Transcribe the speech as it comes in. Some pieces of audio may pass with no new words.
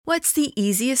What's the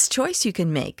easiest choice you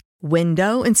can make?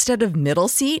 Window instead of middle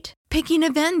seat? Picking a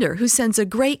vendor who sends a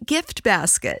great gift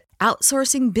basket?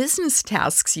 Outsourcing business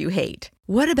tasks you hate?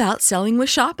 What about selling with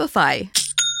Shopify?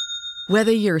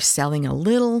 Whether you're selling a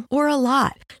little or a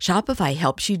lot, Shopify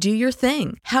helps you do your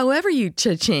thing, however you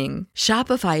cha-ching.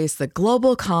 Shopify is the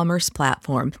global commerce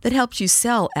platform that helps you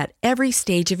sell at every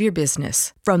stage of your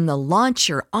business. From the launch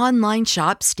your online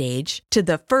shop stage to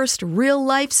the first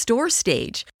real-life store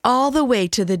stage, all the way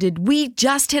to the did we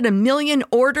just hit a million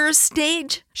orders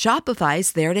stage.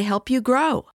 Shopify's there to help you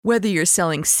grow. Whether you're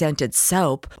selling scented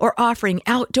soap or offering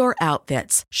outdoor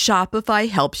outfits, Shopify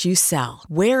helps you sell.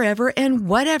 Wherever and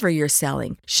whatever you're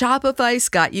selling, Shopify's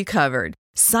got you covered.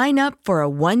 Sign up for a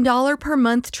 $1 per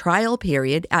month trial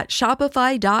period at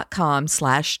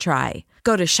shopify.com/try.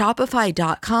 Go to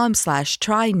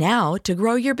shopify.com/try now to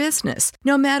grow your business,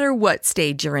 no matter what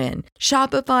stage you're in.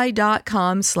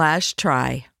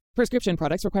 Shopify.com/try. Prescription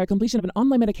products require completion of an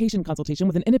online medication consultation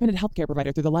with an independent healthcare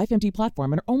provider through the LifeMD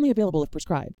platform and are only available if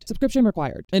prescribed. Subscription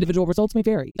required. Individual results may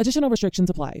vary. Additional restrictions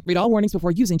apply. Read all warnings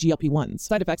before using GLP-1s.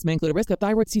 Side effects may include a risk of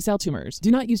thyroid C-cell tumors.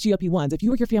 Do not use GLP-1s if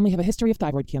you or your family have a history of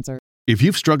thyroid cancer. If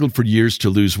you've struggled for years to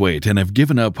lose weight and have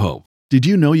given up hope, did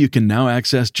you know you can now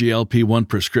access GLP-1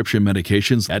 prescription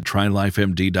medications at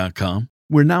TryLifeMD.com?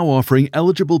 We're now offering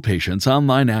eligible patients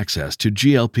online access to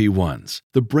GLP-1s,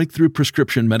 the breakthrough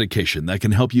prescription medication that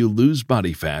can help you lose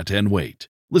body fat and weight.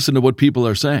 Listen to what people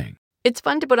are saying. It's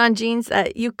fun to put on jeans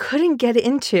that you couldn't get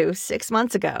into 6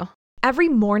 months ago. Every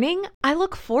morning, I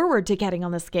look forward to getting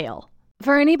on the scale.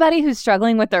 For anybody who's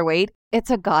struggling with their weight,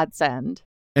 it's a godsend.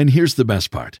 And here's the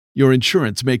best part. Your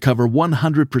insurance may cover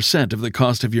 100% of the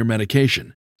cost of your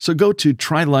medication. So go to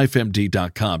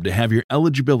TryLifeMD.com to have your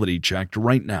eligibility checked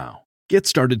right now. Get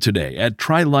started today at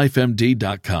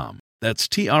TryLifeMD.com. That's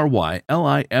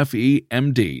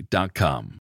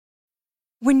TryLifeMD.com.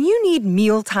 When you need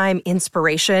mealtime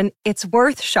inspiration, it's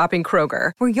worth shopping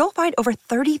Kroger, where you'll find over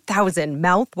 30,000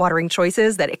 mouth-watering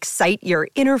choices that excite your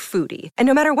inner foodie. And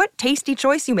no matter what tasty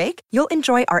choice you make, you'll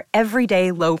enjoy our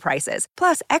everyday low prices,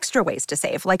 plus extra ways to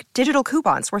save, like digital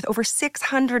coupons worth over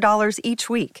 $600 each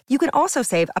week. You can also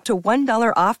save up to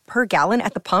 $1 off per gallon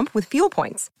at the pump with fuel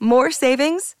points. More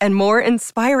savings and more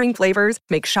inspiring flavors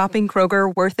make shopping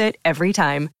Kroger worth it every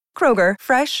time. Kroger,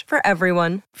 fresh for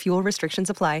everyone. Fuel restrictions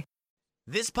apply.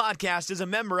 This podcast is a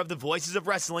member of the Voices of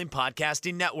Wrestling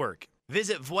Podcasting Network.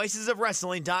 Visit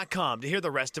voicesofwrestling.com to hear the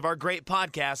rest of our great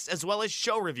podcasts, as well as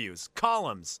show reviews,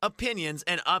 columns, opinions,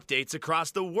 and updates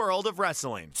across the world of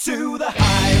wrestling. To the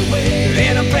highway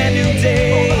in a brand new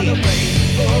day.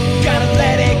 Gotta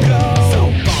let it go.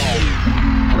 So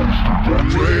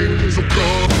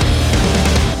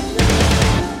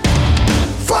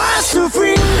fast to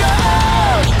freedom.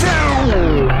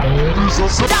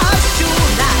 Dance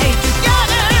tonight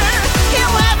together. Hear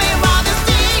everyone is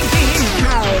singing.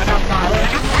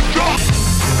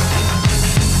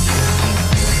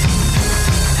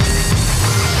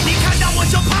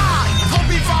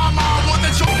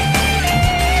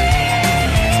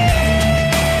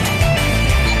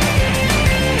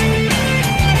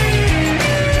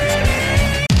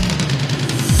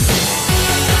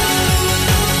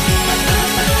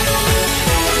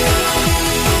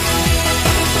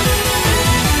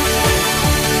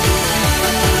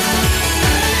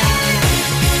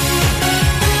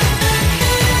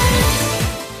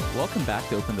 Welcome back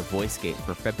to Open the Voice Gate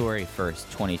for February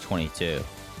 1st, 2022.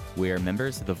 We are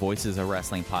members of the Voices of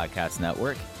Wrestling Podcast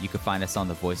Network. You can find us on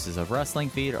the Voices of Wrestling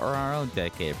feed or our own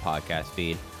dedicated podcast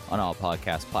feed on all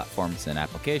podcast platforms and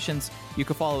applications. You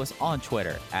can follow us on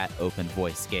Twitter at Open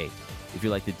Voice Gate. If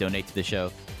you'd like to donate to the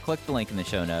show, click the link in the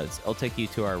show notes. It'll take you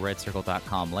to our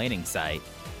redcircle.com landing site,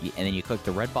 and then you click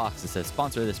the red box that says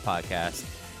sponsor this podcast.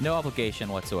 No obligation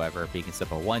whatsoever, but you can set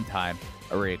up a one-time,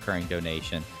 a recurring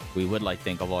donation. We would like to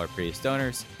thank all our previous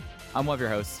donors. I'm one of your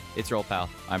hosts. It's your old pal.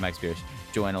 I'm Mike Spears.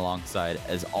 Joined alongside,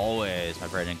 as always, my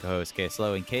friend and co-host, Case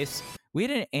Lowe. In Case, we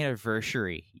had an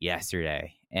anniversary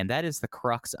yesterday, and that is the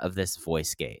crux of this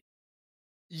voice gate.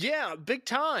 Yeah, big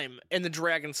time in the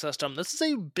Dragon system. This is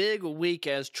a big week,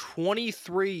 as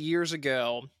 23 years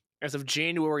ago, as of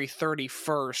January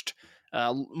 31st,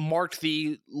 marked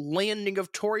the landing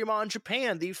of Toriyama in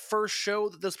Japan, the first show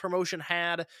that this promotion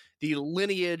had, the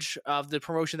lineage of the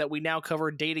promotion that we now cover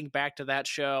dating back to that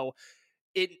show.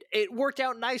 It worked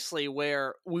out nicely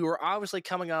where we were obviously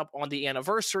coming up on the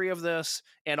anniversary of this,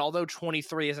 and although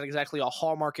 23 isn't exactly a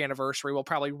hallmark anniversary, we'll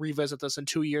probably revisit this in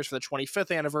 2 years for the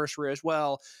 25th anniversary as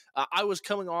well. I was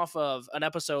coming off of an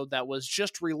episode that was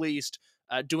just released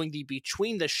doing the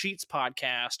Between the Sheets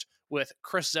podcast with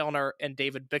Chris Zellner and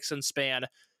David Bixenspan.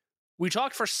 We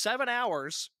talked for 7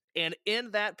 hours, And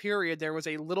in that period, there was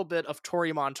a little bit of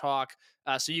Toryumon talk,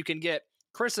 so you can get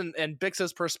Chris and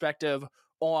Bix's perspective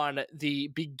on the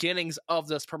beginnings of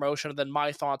this promotion, and then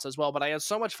my thoughts as well. But I had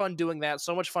so much fun doing that,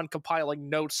 so much fun compiling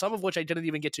notes, some of which I didn't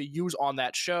even get to use on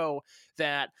that show,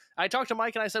 that I talked to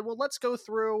Mike and I said, well, let's go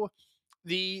through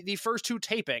the first two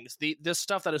tapings, this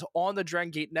stuff that is on the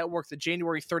Dragon Gate Network, the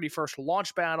January 31st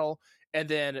launch battle, and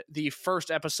then the first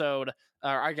episode,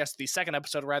 or I guess the second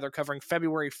episode rather, covering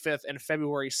February 5th and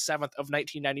February 7th of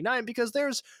 1999, because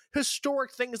there's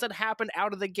historic things that happen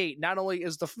out of the gate. Not only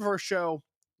is the first show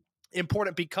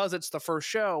important because it's the first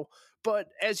show, but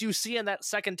as you see in that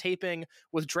second taping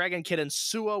with Dragon Kid and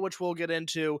Suwa, which we'll get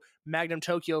into, Magnum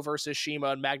Tokyo versus Shima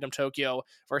and Magnum Tokyo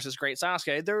versus Great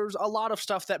Sasuke, there's a lot of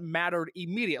stuff that mattered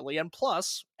immediately. And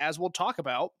plus, as we'll talk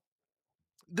about,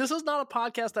 this is not a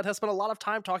podcast that has spent a lot of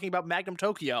time talking about Magnum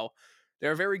Tokyo. There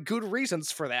are very good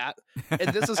reasons for that,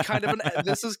 and this is kind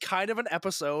of an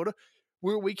episode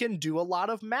where we can do a lot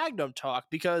of Magnum talk,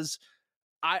 because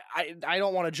I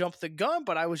don't want to jump the gun,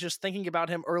 but I was just thinking about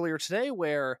him earlier today,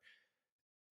 where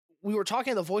we were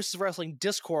talking in the Voices of Wrestling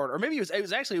Discord, or maybe it was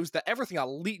the Everything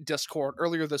Elite Discord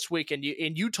earlier this week, and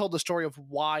you told the story of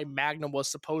why Magnum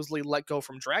was supposedly let go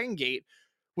from Dragon Gate,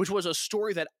 which was a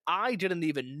story that I didn't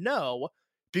even know,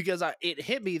 because it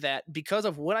hit me that because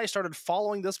of when I started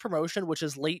following this promotion, which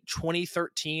is late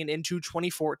 2013 into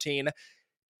 2014,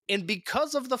 and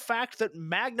because of the fact that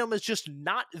Magnum is just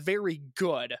not very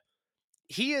good,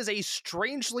 he is a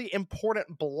strangely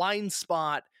important blind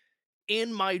spot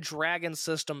in my Dragon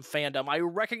System fandom. I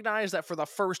recognize that for the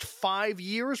first 5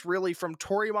 years, really from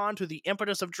Toryumon to the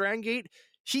impetus of Dragon Gate,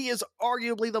 he is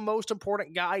arguably the most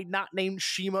important guy not named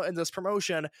Shima in this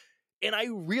promotion, and I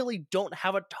really don't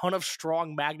have a ton of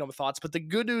strong Magnum thoughts. But the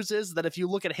good news is that if you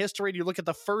look at history and you look at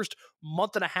the first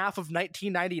month and a half of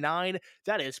 1999,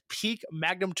 that is peak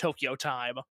Magnum Tokyo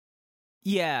time.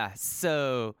 Yeah,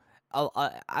 so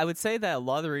I would say that a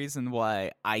lot of the reason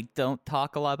why I don't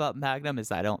talk a lot about Magnum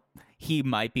is he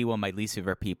might be one of my least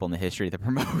favorite people in the history of the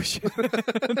promotion.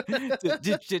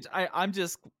 I'm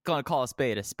just gonna call a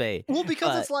spade. Well,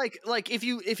 because it's like if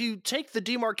you take the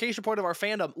demarcation point of our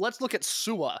fandom, let's look at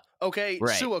Suwa. Okay,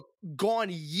 right. Suwa gone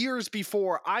years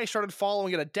before I started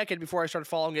following it, a decade before I started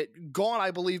following it, gone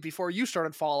I believe before you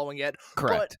started following it.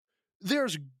 Correct. But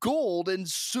there's gold in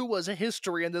Suwa's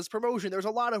history in this promotion. There's a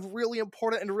lot of really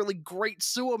important and really great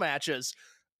Suwa matches.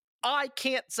 I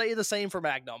can't say the same for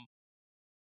Magnum.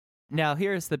 Now,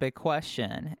 here's the big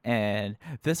question, and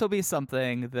this will be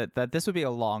something that this would be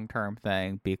a long-term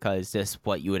thing, because this is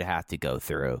what you would have to go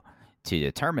through to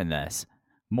determine this.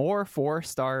 More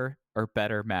 4-star or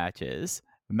better matches,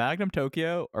 Magnum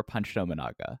Tokyo or Punch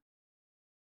Tominaga?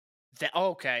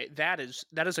 That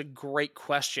is a great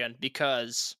question,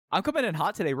 because I'm coming in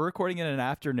hot today. We're recording in an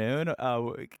afternoon.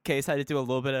 Case had to do a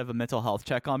little bit of a mental health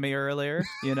check on me earlier.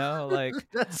 Like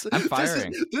I'm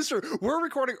firing. We're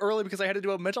recording early because I had to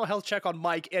do a mental health check on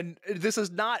Mike, and this is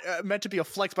not meant to be a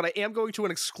flex, but I am going to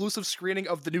an exclusive screening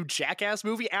of the new Jackass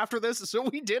movie after this, so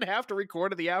we did have to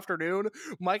record in the afternoon.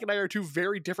 Mike and I are two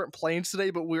very different planes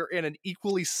today, but we're in an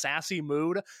equally sassy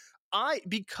mood.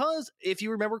 Because if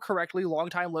you remember correctly,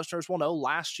 longtime listeners will know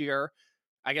last year,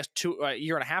 I guess a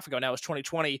year and a half ago now, is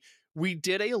 2020, we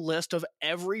did a list of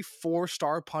every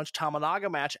 4-star Punch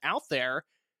Tominaga match out there,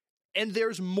 and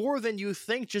there's more than you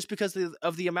think just because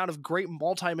of the amount of great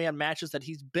multi-man matches that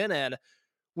he's been in.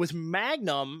 With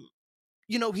Magnum,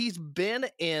 he's been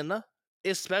in,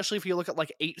 especially if you look at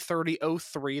like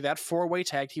 830-03, that 4-way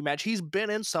tag team match, he's been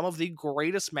in some of the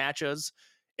greatest matches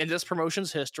in this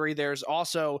promotion's history. There's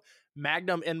also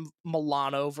Magnum and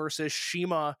Milano versus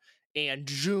Shima and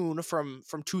June from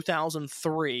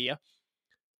 2003.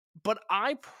 But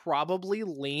I probably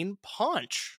lean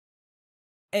Punch.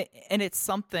 And it's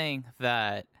something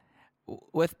that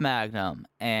with Magnum,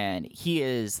 and he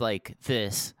is like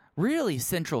this really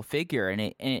central figure,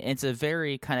 and it's a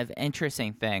very kind of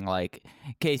interesting thing. Like,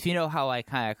 Case, you know how I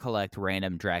kind of collect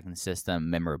random Dragon System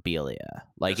memorabilia.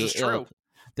 Like, this is true.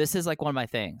 This is like one of my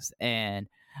things, and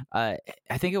I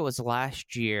think it was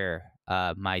last year,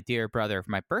 my dear brother,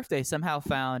 for my birthday, somehow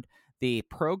found the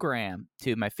program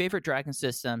to my favorite Dragon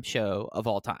System show of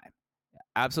all time,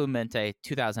 Absolute Mente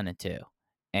 2002,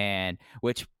 and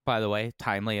which, by the way,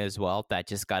 timely as well. That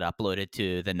just got uploaded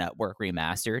to the network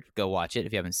remastered. Go watch it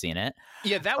if you haven't seen it.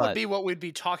 Yeah, that would be what we'd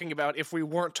be talking about if we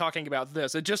weren't talking about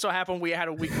this. It just so happened we had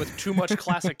a week with too much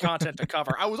classic content to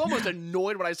cover. I was almost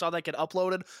annoyed when I saw that get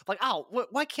uploaded. Like,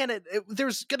 why can't it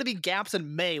there's going to be gaps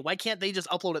in May. Why can't they just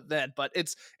upload it then? But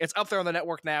it's up there on the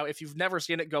network now. If you've never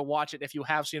seen it, go watch it. If you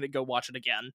have seen it, go watch it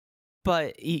again.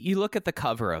 But you look at the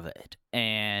cover of it,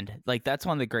 and like that's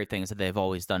one of the great things that they've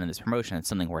always done in this promotion. It's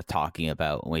something worth talking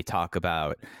about when we talk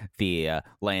about the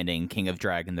landing King of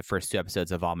Dragon, the first 2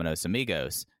 episodes of Vámonos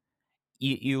Amigos.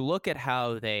 You look at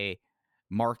how they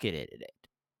marketed it,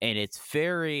 and it's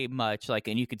very much like,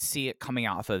 and you could see it coming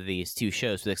off of these 2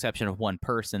 shows, with the exception of one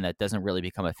person that doesn't really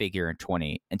become a figure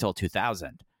until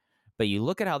 2000. But you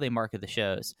look at how they market the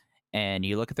shows, and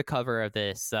you look at the cover of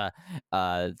this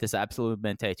this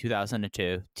Absolutamente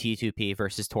 2002 T2P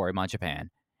versus Toryumon Japan,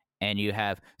 and you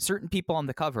have certain people on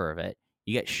the cover of it.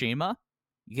 You get Shima,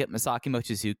 you get Masaki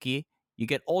Mochizuki, you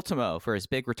get Ultimo for his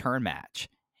big return match,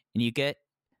 and you get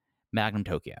Magnum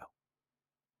Tokyo.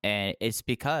 And it's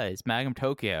because Magnum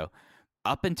Tokyo,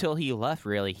 up until he left,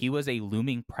 really, he was a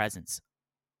looming presence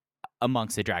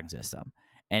amongst the Dragon system.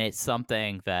 And it's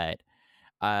something that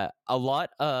a lot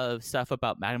of stuff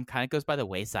about Magnum kind of goes by the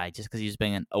wayside just because he's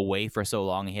been away for so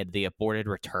long. He had the aborted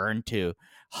return to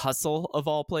Hustle, of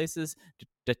all places,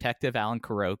 Detective Alan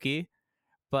Kuroki.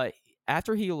 But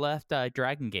after he left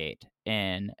Dragon Gate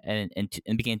and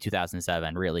began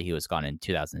 2007, really, he was gone in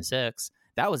 2006.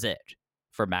 That was it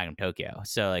for Magnum Tokyo.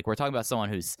 So, like, we're talking about someone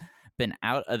who's been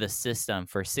out of the system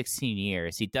for 16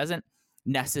 years. He doesn't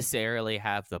necessarily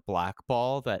have the black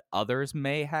ball that others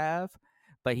may have,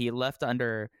 but he left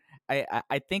under,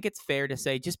 I think it's fair to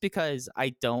say, just because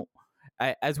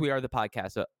as we are the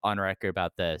podcast on record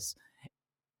about this,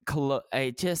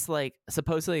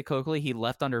 supposedly Kokoli, he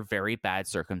left under very bad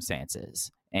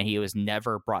circumstances, and he was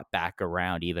never brought back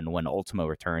around even when Ultimo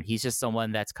returned. He's just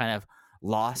someone that's kind of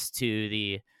lost to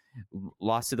the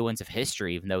winds of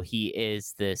history, even though he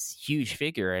is this huge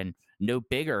figure and no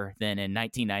bigger than in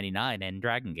 1999 in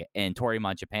Dragon Gate and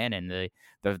Toryumon Japan and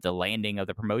the landing of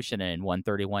the promotion in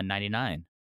 131.99.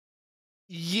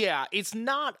 Yeah, it's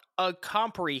not a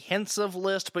comprehensive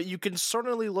list, but you can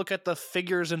certainly look at the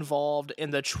figures involved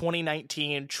in the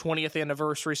 2019 20th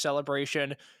anniversary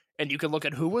celebration, and you can look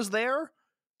at who was there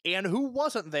and who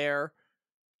wasn't there.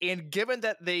 And given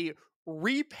that they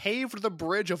repaved the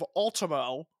bridge of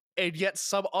Ultimo, and yet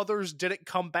some others didn't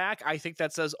come back, I think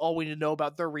that says all we need to know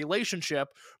about their relationship.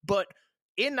 But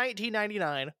in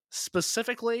 1999,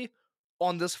 specifically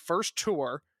on this first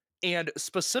tour, and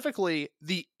specifically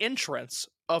the entrance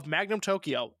of Magnum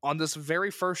Tokyo on this very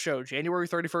first show, January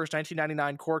 31st,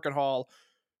 1999, Korakuen Hall,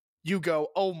 you go,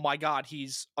 oh my God,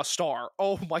 he's a star.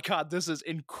 Oh my God, this is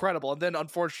incredible. And then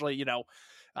unfortunately,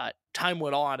 time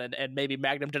went on and maybe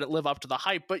Magnum didn't live up to the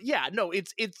hype. But yeah, no,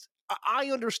 I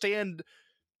understand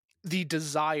the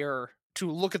desire to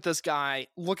look at this guy,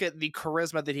 look at the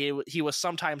charisma that he was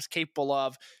sometimes capable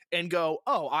of, and go,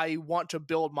 oh, I want to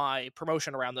build my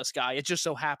promotion around this guy. It just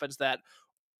so happens that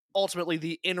ultimately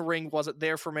the in-ring wasn't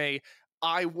there for me.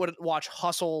 I wouldn't watch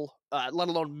Hustle, let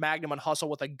alone Magnum and Hustle,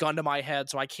 with a gun to my head,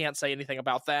 so I can't say anything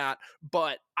about that.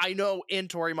 But I know in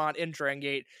Toryumon, in Dragon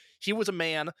Gate, he was a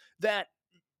man that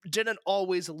didn't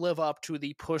always live up to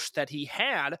the push that he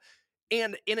had.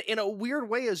 And in a weird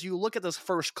way, as you look at this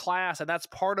first class, and that's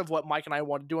part of what Mike and I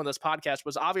want to do on this podcast,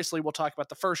 was obviously we'll talk about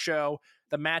the first show,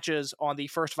 the matches on the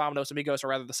first Vámonos Amigos, or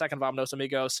rather the second Vámonos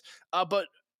Amigos. But,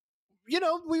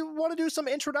 we want to do some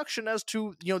introduction as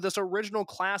to, this original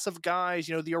class of guys,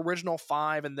 the original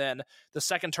 5, and then the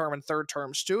second term and third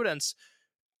term students.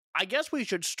 I guess we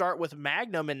should start with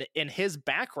Magnum in his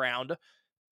background,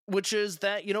 which is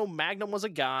that, Magnum was a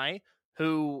guy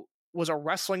who was a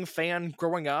wrestling fan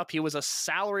growing up. He was a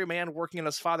salary man working in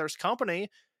his father's company,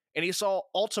 and he saw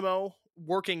Ultimo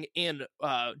working in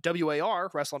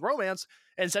WAR, Wrestling Romance,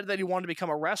 and said that he wanted to become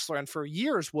a wrestler, and for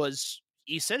years was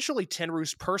essentially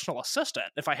Tenryu's personal assistant,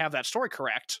 if I have that story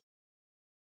correct.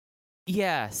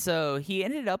 Yeah, so he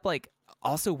ended up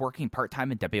also working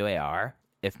part-time in WAR,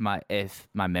 if my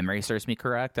memory serves me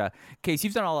correct. Case,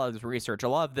 you've done a lot of this research. A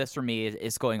lot of this for me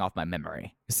is going off my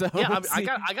memory. So yeah,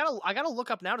 I gotta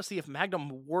look up now to see if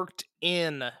Magnum worked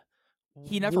in.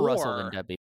 He never wrestled in WAR.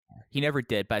 He never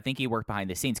did, but I think he worked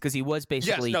behind the scenes because he was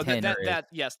basically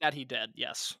that he did.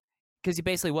 Yes, because he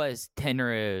basically was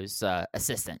Tenryu's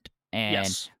assistant. And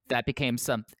yes. that became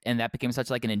such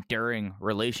like an enduring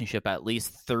relationship, at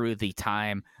least through the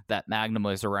time that Magnum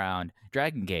was around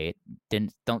Dragon Gate.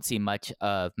 Don't see much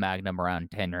of Magnum around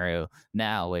Tenryu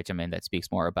now, which that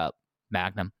speaks more about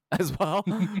Magnum as well.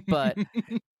 But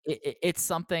it's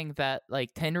something that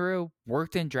Tenryu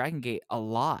worked in Dragon Gate a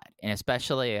lot, and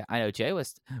especially I know Jay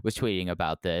was tweeting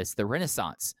about this, the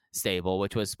Renaissance stable,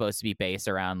 which was supposed to be based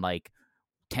around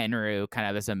Tenryu kind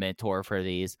of as a mentor for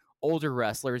these older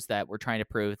wrestlers that were trying to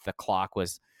prove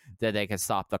that they could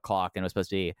stop the clock, and it was supposed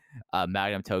to be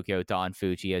Magnum Tokyo, Don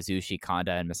Fuji, Azushi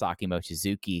Kanda, and Masaki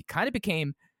Mochizuki. Kind of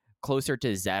became closer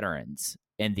to veterans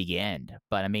in the end.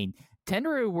 But I mean,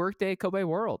 Tenryu worked at Kobe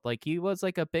World. Like, he was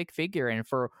like a big figure, and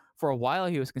for a while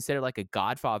he was considered like a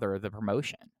godfather of the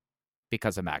promotion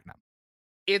because of Magnum.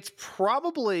 It's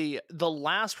probably the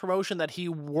last promotion that he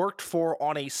worked for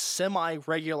on a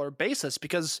semi-regular basis,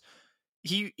 because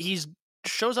he's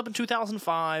shows up in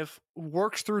 2005,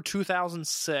 works through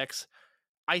 2006.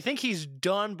 I think he's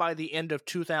done by the end of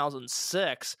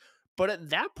 2006, but at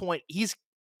that point he's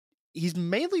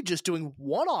mainly just doing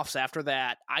one-offs after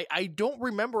that. I don't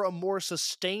remember a more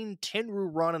sustained Tenryu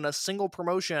run in a single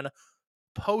promotion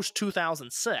post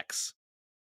 2006.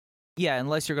 Yeah,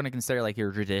 unless you're going to consider like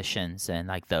your traditions and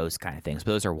like those kind of things.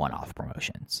 But those are one-off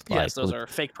promotions. Yes, like, those are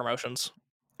fake promotions.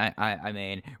 I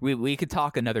mean, we could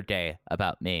talk another day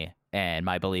about me and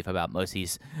my belief about most of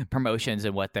these promotions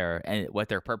and what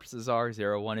their purposes are.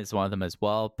 01 is one of them as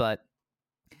well. But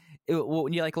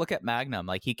when you like look at Magnum,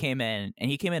 like he came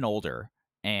in older,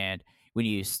 and when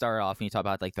you start off and you talk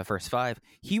about like the first 5,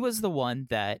 he was the one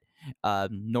that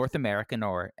North American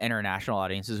or international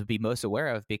audiences would be most aware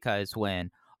of, because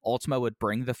when Ultimo would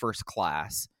bring the first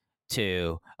class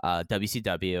to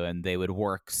WCW and they would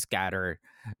work scattered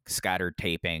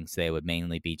tapings, they would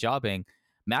mainly be jobbing,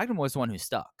 Magnum was the one who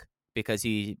stuck, because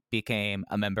he became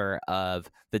a member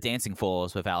of the Dancing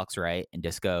Fools with Alex Wright and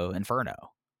Disco Inferno.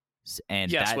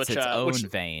 And yes, that's its own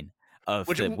vein of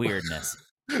the weirdness.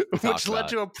 Which led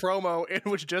to a promo in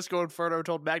which Disco Inferno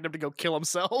told Magnum to go kill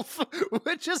himself,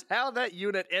 which is how that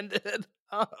unit ended.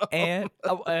 And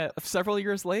several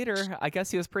years later, I guess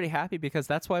he was pretty happy, because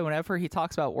that's why whenever he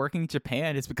talks about working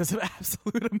Japan, it's because of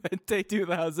Absolute Mente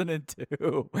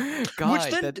 2002. God,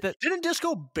 which then, didn't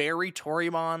Disco bury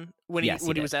Toryumon when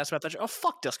he was asked about that? Oh,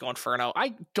 fuck Disco Inferno.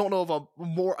 I don't know of a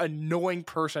more annoying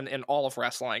person in all of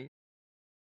wrestling.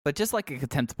 But just like a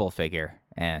contemptible figure,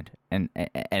 and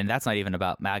that's not even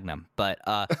about Magnum. But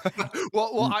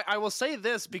well, I will say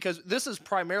this, because this is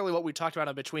primarily what we talked about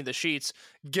in Between the Sheets,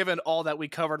 given all that we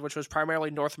covered, which was primarily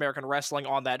North American wrestling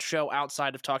on that show,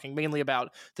 outside of talking mainly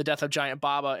about the death of Giant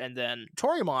Baba and then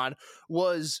Toryumon,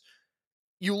 was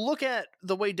you look at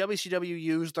the way WCW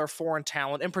used their foreign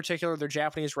talent, in particular their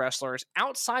Japanese wrestlers,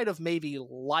 outside of maybe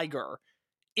Liger.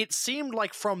 It seemed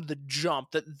like from the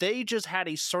jump that they just had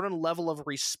a certain level of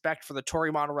respect for the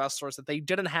Toryumon wrestlers that they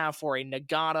didn't have for a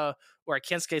Nagata or a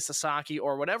Kensuke Sasaki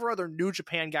or whatever other New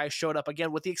Japan guy showed up,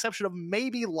 again, with the exception of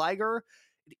maybe Liger.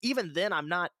 Even then, I'm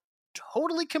not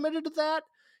totally committed to that.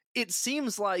 It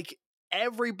seems like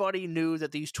everybody knew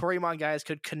that these Toryumon guys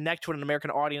could connect to an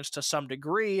American audience to some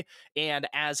degree, and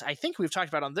as I think we've talked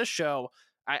about on this show,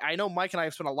 I know Mike and I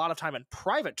have spent a lot of time in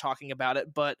private talking about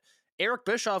it, but Eric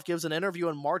Bischoff gives an interview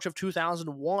in March of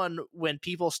 2001 when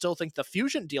people still think the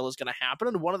Fusion deal is going to happen.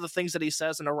 And one of the things that he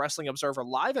says in a Wrestling Observer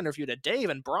Live interview to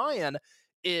Dave and Brian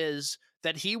is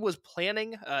that he was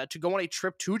planning to go on a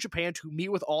trip to Japan to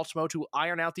meet with Ultimo to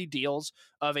iron out the deals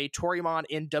of a Toryumon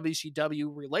in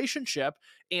WCW relationship.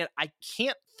 And I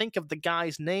can't think of the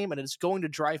guy's name, and it's going to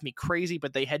drive me crazy,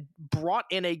 but they had brought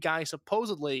in a guy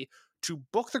supposedly to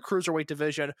book the Cruiserweight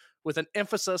division with an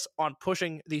emphasis on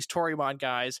pushing these Toryumon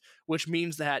guys, which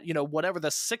means that, you know, whatever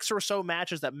the 6 or so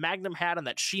matches that Magnum had and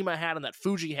that Shima had and that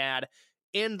Fuji had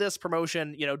in this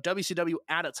promotion, you know, WCW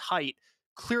at its height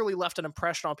clearly left an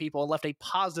impression on people and left a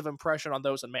positive impression on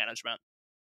those in management.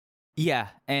 Yeah,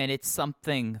 and it's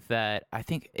something that I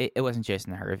think it wasn't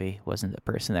Jason Hervey, wasn't the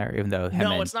person there, even though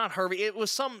it's not Hervey. It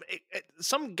was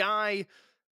some guy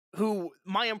who,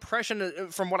 my impression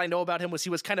from what I know about him was he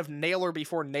was kind of Naylor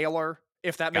before Naylor,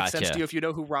 if that makes sense to you, if you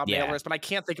know who Rob Naylor is, but I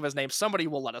can't think of his name. Somebody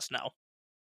will let us know.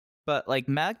 But like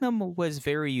Magnum was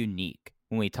very unique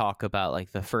when we talk about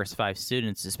like the first 5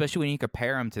 students, especially when you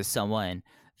compare him to someone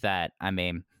that, I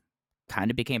mean,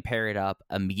 kind of became paired up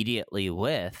immediately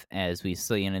with, as we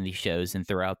see in these shows and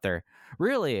throughout their,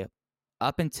 really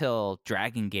up until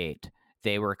Dragon Gate,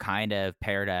 they were kind of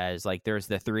paired as like, there's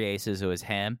the 3 aces. It was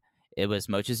him. It was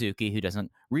Mochizuki, who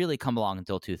doesn't really come along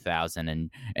until 2000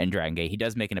 and Dragon Gate. He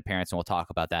does make an appearance, and we'll talk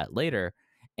about that later.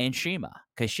 And Shima,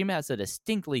 because Shima has a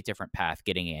distinctly different path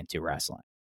getting into wrestling.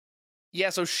 Yeah,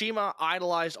 so Shima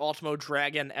idolized Ultimo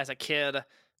Dragon as a kid.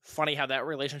 Funny how that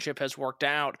relationship has worked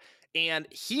out. And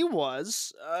he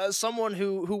was someone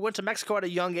who went to Mexico at a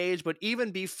young age, but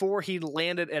even before he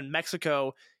landed in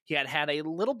Mexico, he had a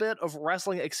little bit of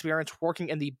wrestling experience working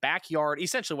in the backyard,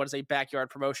 essentially what is a backyard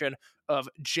promotion of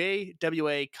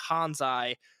JWA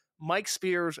Kansai. Mike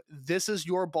Spears, this is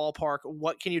your ballpark.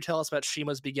 What can you tell us about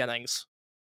Shima's beginnings?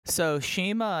 So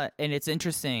Shima, and it's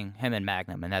interesting, him and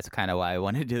Magnum, and that's kind of why I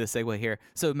wanted to do the segue here.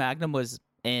 So Magnum was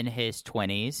in his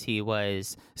 20s. He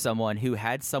was someone who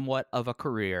had somewhat of a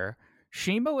career,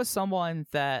 Shima was someone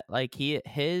that like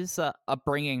his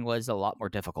upbringing was a lot more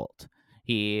difficult.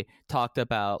 He talked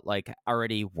about like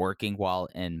already working while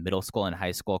in middle school and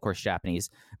high school. Of course, Japanese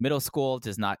middle school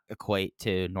does not equate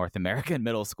to North American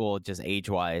middle school, just age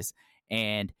wise.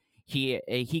 And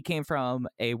he came from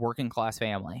a working class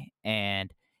family,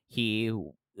 and he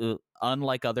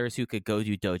unlike others who could go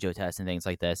do dojo tests and things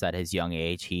like this at his young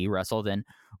age, he wrestled in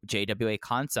JWA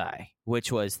Kansai,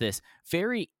 which was this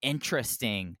very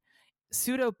interesting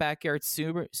pseudo backyard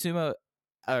sumo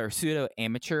or pseudo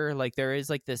amateur. Like there is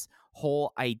like this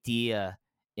whole idea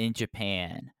in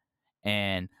Japan,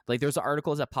 and like there's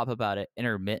articles that pop about it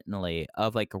intermittently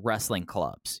of like wrestling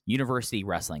clubs, university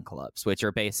wrestling clubs, which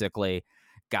are basically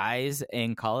guys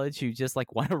in college who just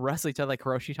like want to wrestle each other. Like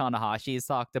Hiroshi Tanahashi has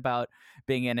talked about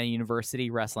being in a university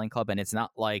wrestling club, and it's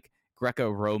not like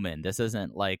Greco-Roman. This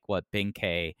isn't like what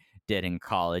Benkei did in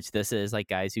college. This is like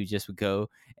guys who just would go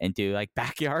and do like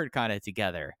backyard kind of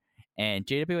together. And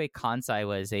JWA Kansai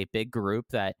was a big group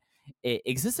that it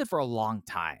existed for a long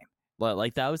time. But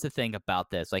like that was the thing about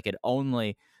this. Like it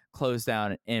only closed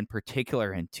down in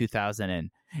particular in 2000 and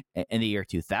in the year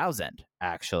 2000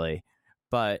 actually.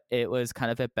 But it was kind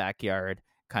of a backyard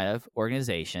kind of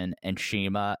organization. And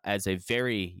Shima, as a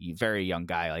very, very young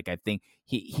guy, like I think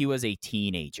he was a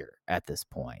teenager at this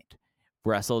point,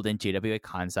 wrestled in JWA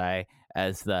Kansai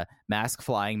as the mask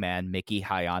flying man Miki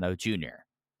Hayano Jr.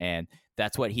 And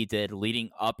that's what he did leading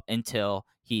up until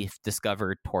he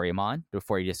discovered Toryumon,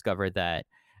 before he discovered that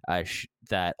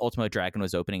that Ultimo Dragon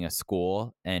was opening a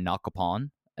school in Nakapon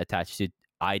attached to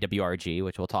IWRG,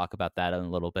 which we'll talk about that in a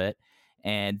little bit.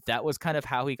 And that was kind of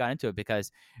how he got into it,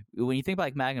 because when you think about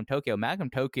like Magnum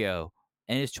Tokyo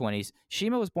in his 20s,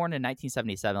 Shima was born in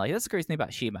 1977. Like that's the crazy thing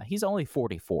about Shima. He's only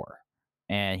 44.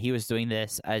 And he was doing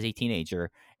this as a teenager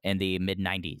in the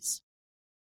mid-90s.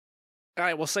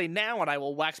 I will say now, and I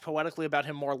will wax poetically about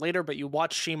him more later, but you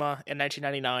watch Shima in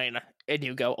 1999, and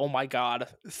you go, oh my god,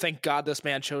 thank god this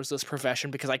man chose this profession,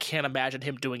 because I can't imagine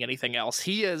him doing anything else.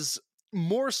 He is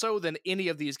more so than any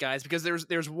of these guys, because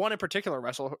there's one in particular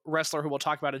wrestler who we'll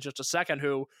talk about in just a second,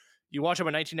 who you watch him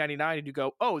in 1999 and you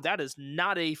go, oh, that is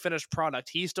not a finished product.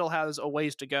 He still has a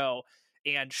ways to go.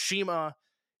 And Shima,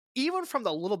 even from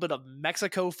the little bit of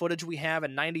Mexico footage we have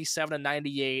in 97 and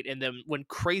 98, and then when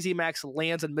Crazy Max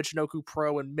lands in Michinoku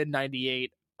Pro in mid-98,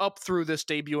 up through this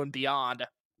debut and beyond,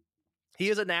 he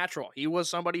is a natural. He was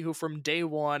somebody who from day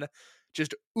one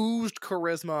just oozed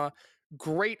charisma,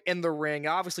 great in the ring,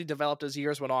 obviously developed as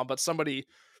years went on, but somebody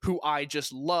who I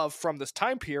just love from this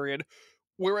time period.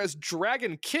 Whereas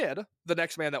Dragon Kid, the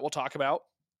next man that we'll talk about,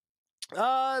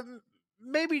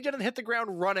 maybe didn't hit the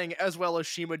ground running as well as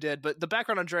Shima did, but the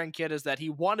background on Dragon Kid is that he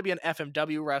wanted to be an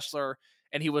FMW wrestler,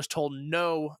 and he was told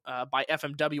no by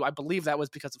FMW. I believe that was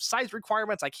because of size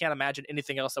requirements. I can't imagine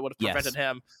anything else that would have prevented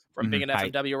him from being an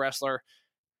FMW wrestler.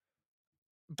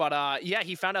 But yeah,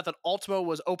 he found out that Ultimo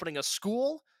was opening a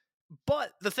school.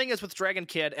 But the thing is with Dragon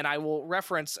Kid, and I will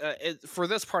reference, for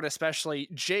this part especially,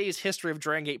 Jay's History of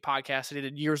Dragon Gate podcast that he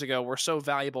did years ago were so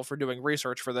valuable for doing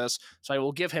research for this, so I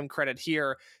will give him credit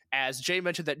here, as Jay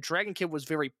mentioned that Dragon Kid was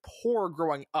very poor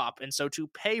growing up, and so to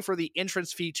pay for the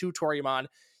entrance fee to Toryumon,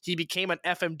 he became an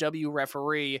FMW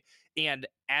referee, and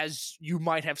as you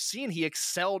might have seen, he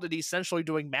excelled at essentially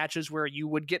doing matches where you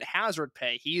would get hazard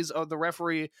pay. He's the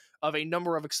referee of a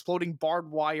number of exploding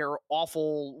barbed wire,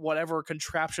 awful whatever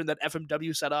contraption that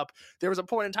FMW set up. There was a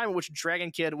point in time in which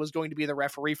Dragon Kid was going to be the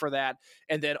referee for that,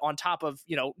 and then on top of,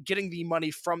 you know, getting the money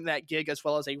from that gig as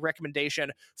well as a recommendation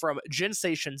from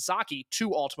Jinsei Shinzaki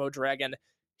to Ultimo Dragon,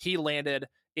 he landed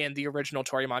in the original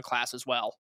Toryumon class as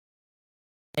well.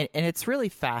 And it's really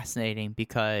fascinating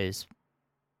because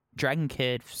Dragon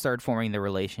Kid started forming the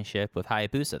relationship with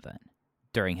Hayabusa then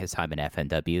during his time in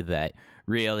FMW that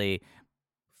really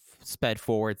sped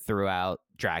forward throughout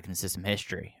Dragon System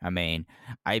history. I mean,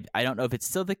 I don't know if it's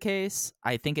still the case.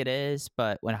 I think it is,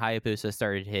 but when Hayabusa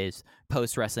started his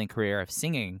post-wrestling career of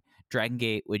singing, Dragon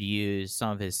Gate would use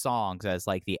some of his songs as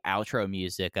like the outro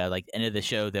music. Like the end of the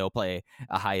show, they'll play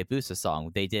a Hayabusa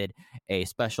song. They did a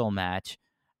special match,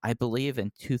 I believe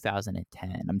in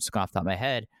 2010. I'm just going off the top of my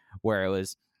head, where it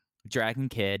was Dragon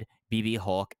Kid, BB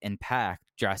Hulk, and Pac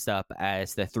dressed up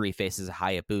as the three faces of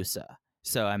Hayabusa.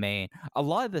 So, I mean, a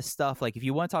lot of this stuff, like if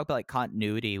you want to talk about like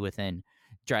continuity within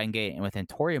Dragon Gate and within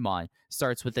Toryumon,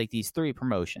 starts with like these three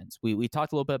promotions. We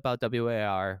talked a little bit about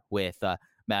WAR with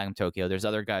Magnum Tokyo. There's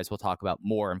other guys we'll talk about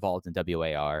more involved in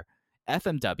WAR,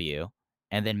 FMW,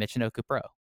 and then Michinoku Pro.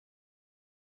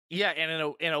 Yeah,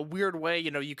 and in a weird way,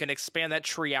 you know, you can expand that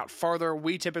tree out farther.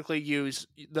 We typically use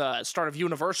the start of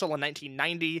Universal in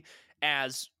 1990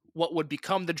 as what would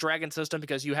become the Dragon system,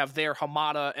 because you have there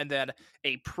Hamada and then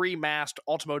a pre-masked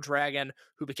Ultimo Dragon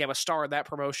who became a star of that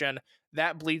promotion.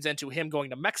 That bleeds into him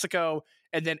going to Mexico.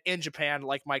 And then in Japan,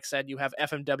 like Mike said, you have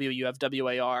FMW, you have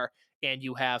WAR, and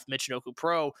you have Michinoku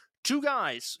Pro. Two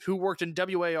guys who worked in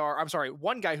WAR, I'm sorry,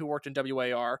 one guy who worked in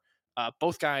WAR,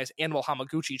 both guys Animal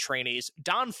Hamaguchi trainees.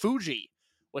 Don Fuji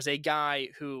was a guy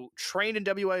who trained in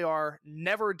WAR,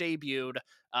 never debuted,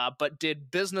 but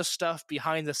did business stuff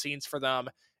behind the scenes for them,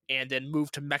 and then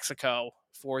moved to Mexico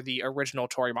for the original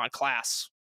Toryumon class.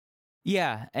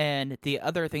 Yeah, and the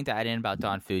other thing to add in about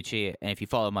Don Fuji, and if you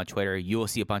follow him on Twitter, you will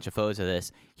see a bunch of photos of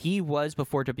this. He was,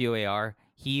 before WAR,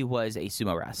 he was a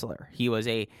sumo wrestler.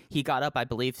 He got up, I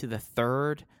believe, to the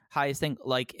third highest thing.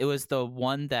 Like, it was the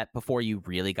one that before you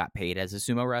really got paid as a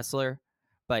sumo wrestler.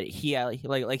 But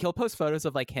he'll post photos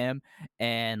of like him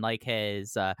and like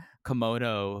his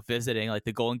kimono visiting like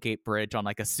the Golden Gate Bridge on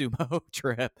like a sumo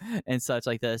trip and such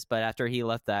like this. But after he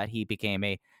left that, he became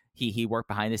he worked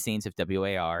behind the scenes of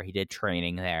WAR. He did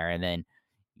training there, and then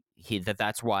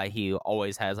that's why he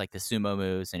always has like the sumo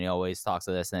moves, and he always talks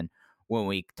to this. And when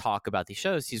we talk about these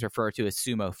shows, he's referred to as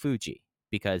Sumo Fuji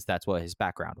because that's what his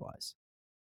background was.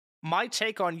 My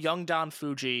take on young Don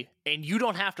Fuji, and you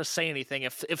don't have to say anything.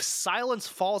 If silence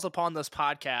falls upon this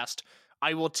podcast,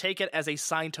 I will take it as a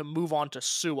sign to move on to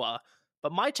Suwa.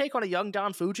 But my take on a young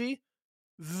Don Fuji,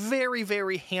 very,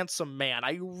 very handsome man.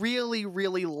 I really,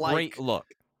 really like...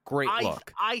 Great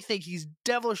look. I think he's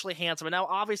devilishly handsome. And now,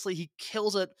 obviously, he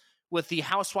kills it with the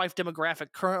housewife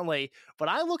demographic currently. But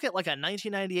I look at like a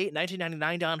 1998,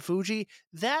 1999 Don Fuji,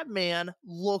 that man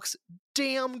looks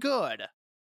damn good.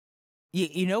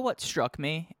 You know what struck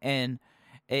me, and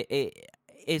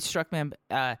it struck me.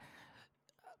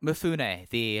 Mifune,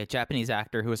 the Japanese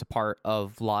actor who was a part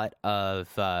of a lot of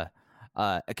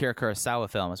Akira Kurosawa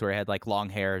films, where he had like long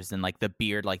hairs and like the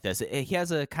beard like this. He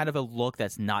has a kind of a look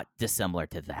that's not dissimilar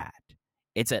to that.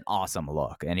 It's an awesome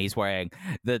look, and he's wearing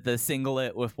the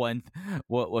singlet with one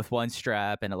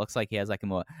strap, and it looks like he has like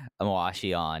a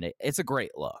mawashi on. It's a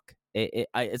great look.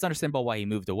 It's understandable why he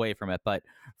moved away from it, but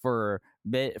for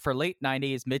late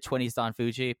 90s, mid 20s Don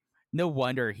Fuji, no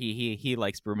wonder he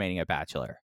likes remaining a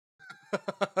bachelor.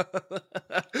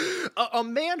 A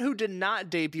man who did not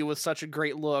debut with such a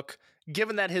great look,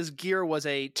 given that his gear was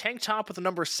a tank top with the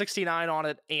number 69 on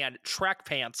it and track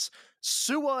pants.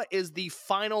 Suwa is the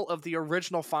final of the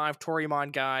original 5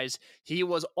 Toryumon guys. He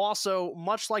was also,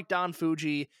 much like Don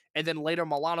Fuji, and then later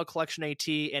Milano Collection AT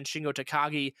and Shingo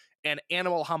Takagi, an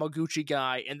Animal Hamaguchi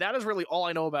guy. And that is really all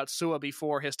I know about Suwa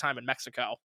before his time in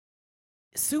Mexico.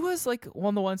 Suwa's like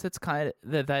one of the ones that's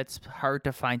that's hard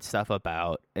to find stuff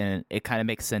about, and it kind of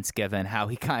makes sense given how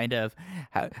he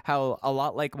how a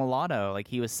lot like Milano, like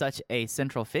he was such a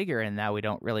central figure, and now we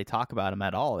don't really talk about him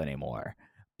at all anymore.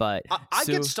 But I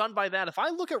get stunned by that. If I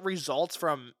look at results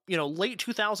from late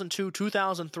 2002,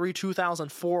 2003,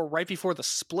 2004, right before the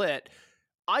split,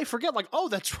 I forget like, oh,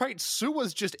 that's right,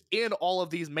 Suwa's just in all of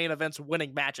these main events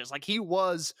winning matches. Like he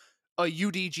was a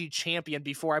UDG champion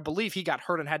before I believe he got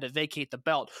hurt and had to vacate the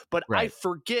belt. But right. I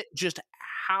forget just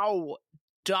how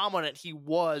dominant he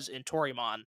was in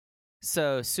Toryumon.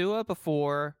 So Suwa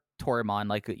before Toryumon,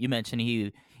 like you mentioned,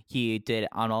 he did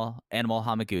Animal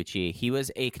Hamaguchi. He was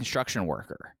a construction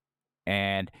worker,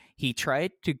 and he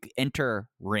tried to enter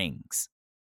rings.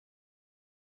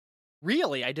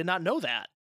 Really? I did not know that.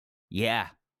 Yeah,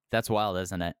 that's wild,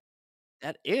 isn't it?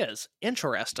 That is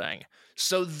interesting.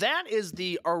 So that is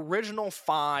the original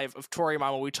 5 of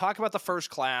Toryumon. When we talk about the first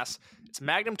class, it's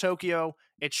Magnum Tokyo,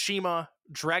 it's Shima,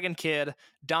 Dragon Kid,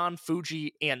 Don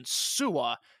Fuji, and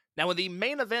Suwa. Now, in the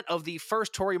main event of the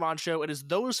first Toryumon show, it is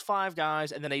those 5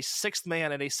 guys and then a 6th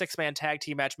man and a 6-man tag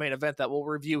team match main event that we'll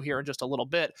review here in just a little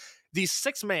bit. The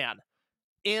 6th man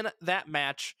in that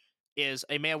match is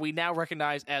a man we now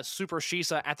recognize as Super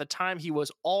Shisa. At the time, he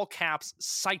was all caps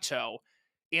Saito.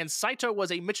 And Saito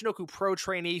was a Michinoku Pro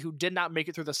trainee who did not make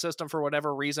it through the system for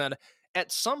whatever reason.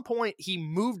 At some point, he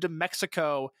moved to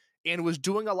Mexico and was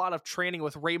doing a lot of training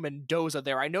with Rey Mendoza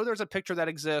there. I know there's a picture that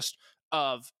exists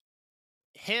of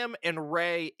him and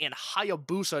Rey and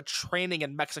Hayabusa training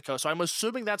in Mexico. So I'm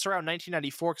assuming that's around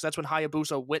 1994 because that's when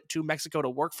Hayabusa went to Mexico to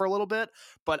work for a little bit.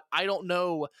 But I don't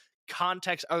know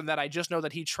context other than that. I just know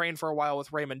that he trained for a while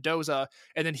with Rey Mendoza,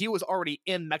 and then he was already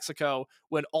in Mexico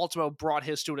when Ultimo brought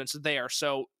his students there.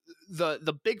 So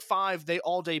the big 5, they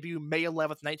all debut May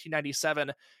 11th,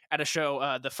 1997 at a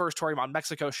show, the first Toryumon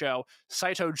Mexico show.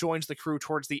 Saito joins the crew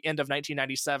towards the end of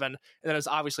 1997, and then is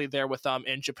obviously there with them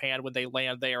in Japan when they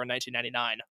land there in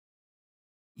 1999.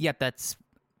 Yep,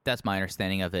 that's my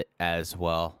understanding of it as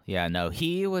well. Yeah, no,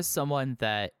 he was someone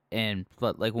that and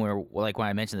like when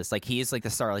I mentioned this, like he is like the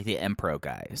start, like the M Pro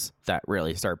guys that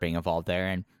really start being involved there.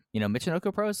 And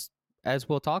Michinoku Pros, as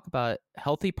we'll talk about,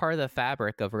 healthy part of the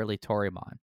fabric of early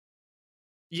Toryumon.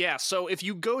 Yeah, so if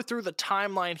you go through the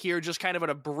timeline here, just kind of an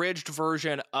abridged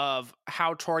version of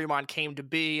how Toryumon came to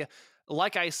be,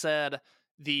 like I said,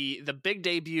 the big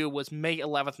debut was May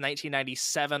 11th,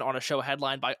 1997 on a show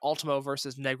headlined by Ultimo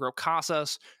versus Negro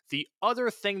Casas. The other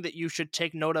thing that you should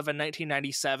take note of in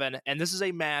 1997, and this is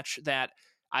a match that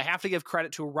I have to give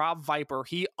credit to Rob Viper.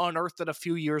 He unearthed it a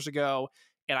few years ago,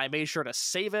 and I made sure to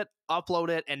save it, upload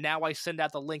it, and now I send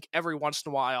out the link every once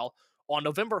in a while. On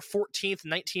November 14th,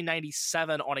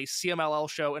 1997, on a CMLL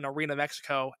show in Arena,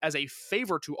 Mexico, as a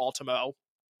favor to Ultimo,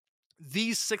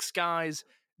 these 6 guys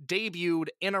debuted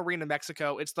in Arena,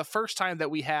 Mexico. It's the first time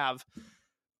that we have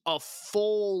a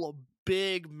full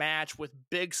big match with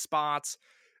big spots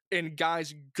and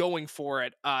guys going for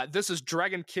it. This is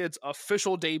Dragon Kid's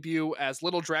official debut as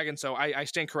Little Dragon, so I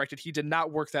stand corrected. He did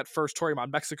not work that first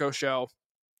Toryumon Mexico show,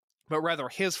 but rather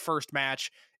his first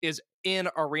match is in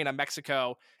Arena,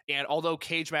 Mexico. And although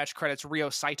Cage Match credits Ryo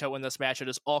Saito in this match, it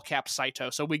is all caps Saito.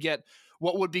 So we get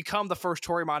what would become the first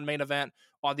Toryumon main event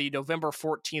on the November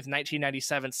 14th,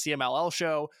 1997 CMLL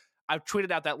show. I've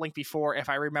tweeted out that link before. If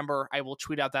I remember, I will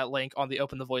tweet out that link on the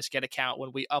Open the Voice Get account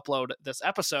when we upload this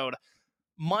episode.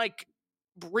 Mike,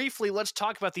 briefly, let's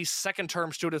talk about these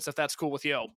second-term students, if that's cool with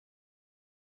you.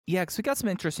 Yeah, because we got some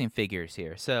interesting figures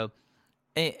here. So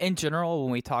in general,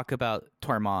 when we talk about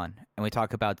Toryumon and we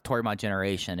talk about Toryumon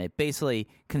generation, it basically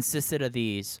consisted of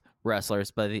these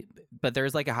wrestlers, but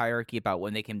there's like a hierarchy about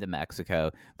when they came to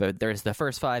Mexico. There's the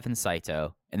first 5 in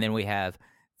Saito, and then we have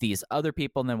these other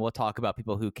people, and then we'll talk about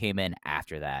people who came in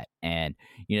after that. And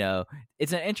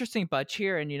it's an interesting bunch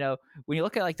here. And when you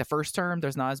look at like the first term,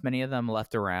 there's not as many of them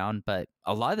left around, but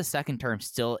a lot of the second term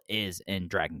still is in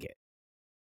Dragon Kid.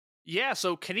 Yeah,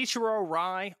 so Kenichiro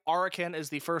Rai, Arakan, is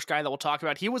the first guy that we'll talk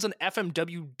about. He was an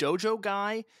FMW dojo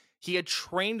guy. He had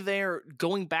trained there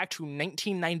going back to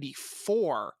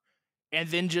 1994, and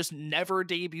then just never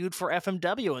debuted for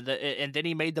FMW. And then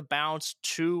he made the bounce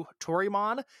to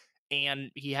Toryumon, and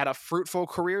he had a fruitful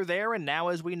career there. And now,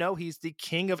 as we know, he's the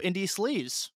king of indie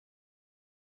sleaze.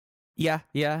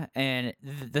 Yeah. And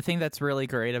the thing that's really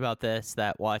great about this,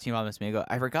 that watching Vamos Amigo,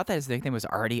 I forgot that his nickname was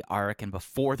already Arakan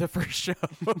before the first show,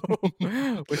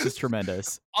 which is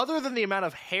tremendous. Other than the amount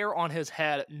of hair on his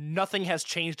head, nothing has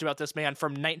changed about this man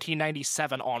from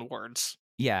 1997 onwards.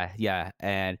 Yeah.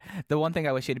 And the one thing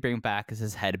I wish he'd bring back is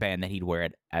his headband that he'd wear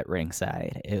at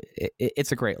ringside.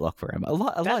 It's a great look for him. A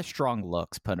lot of strong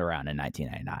looks put around in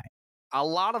 1999. A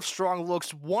lot of strong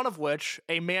looks, one of which,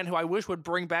 a man who I wish would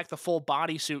bring back the full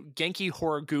bodysuit, Genki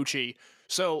Horiguchi.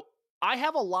 So I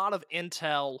have a lot of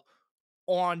intel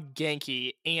on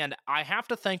Genki, and I have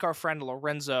to thank our friend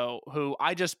Lorenzo, who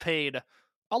I just paid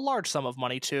a large sum of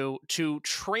money to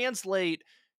translate.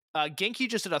 Genki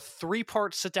just did a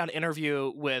 3-part sit-down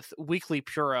interview with Weekly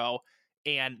Puro,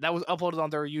 and that was uploaded on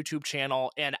their YouTube channel,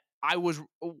 and I was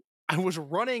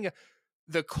running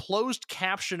the closed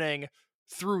captioning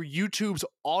through YouTube's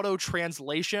auto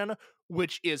translation,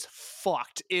 which is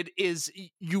fucked. It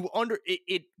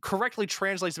correctly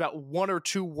translates about 1 or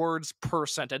 2 words per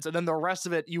sentence, and then the rest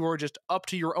of it you are just up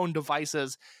to your own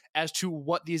devices as to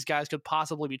what these guys could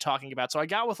possibly be talking about. So I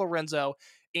got with Lorenzo,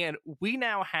 and we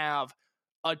now have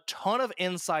a ton of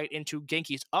insight into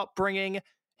Genki's upbringing,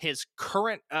 his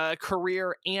current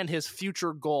career, and his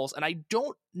future goals. And I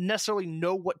don't necessarily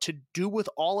know what to do with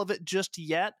all of it just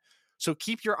yet. So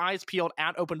keep your eyes peeled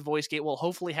at Open Voice Gate. We'll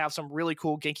hopefully have some really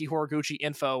cool Genki Horiguchi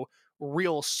info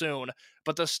real soon.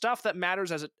 But the stuff that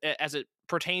matters as it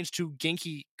pertains to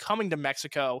Genki coming to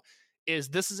Mexico is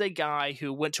this is a guy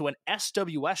who went to an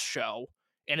SWS show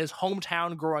in his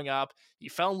hometown growing up. He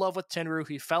fell in love with Tenryu,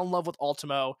 he fell in love with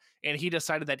Ultimo, and he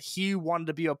decided that he wanted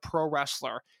to be a pro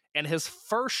wrestler. And his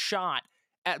first shot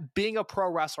at being a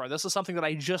pro wrestler, this is something that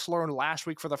I just learned last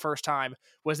week for the first time,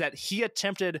 was that he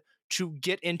attempted to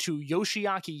get into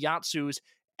Yoshiaki Yatsu's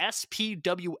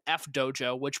SPWF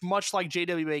dojo, which, much like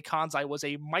JWA Kansai, was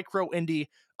a micro indie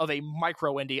of a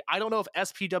micro indie. I don't know if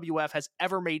SPWF has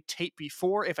ever made tape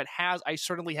before. If it has, I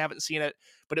certainly haven't seen it,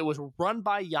 but it was run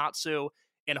by Yatsu,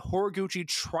 and Horiguchi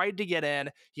tried to get in.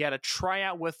 He had a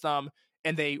tryout with them,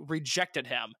 and they rejected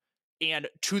him. And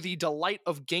to the delight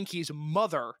of Genki's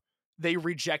mother, they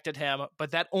rejected him,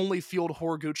 but that only fueled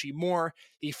Horiguchi more.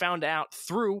 He found out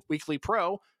through Weekly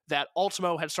Pro that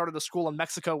Ultimo had started a school in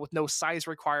Mexico with no size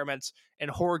requirements,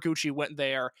 and Horiguchi went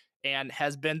there and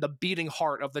has been the beating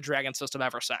heart of the Dragon system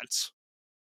ever since.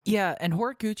 Yeah, and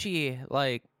Horiguchi,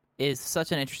 is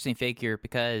such an interesting figure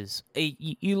because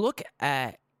you look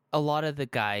at a lot of the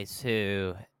guys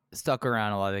who stuck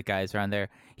around, a lot of the guys around there,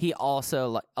 he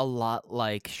also, a lot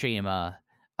like Shima,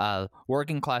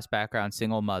 working class background,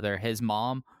 single mother. His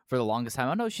mom, for the longest time,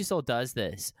 I don't know if she still does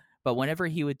this, but whenever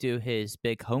he would do his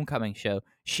big homecoming show,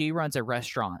 she runs a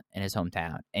restaurant in his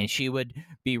hometown, and she would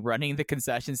be running the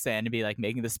concession stand and be like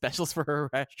making the specials for her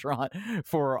restaurant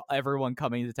for everyone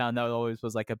coming to town. That always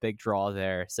was like a big draw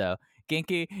there. So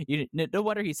Genki, no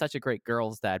wonder he's such a great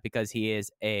girl's dad, because he is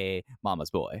a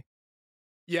mama's boy.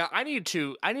 Yeah, I need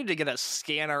to get a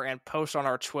scanner and post on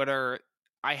our Twitter.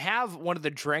 I have one of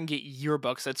the Drenge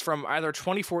yearbooks. It's from either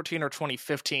 2014 or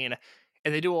 2015,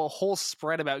 and they do a whole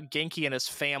spread about Genki and his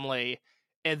family.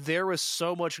 And there was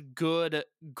so much good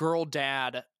girl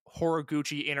dad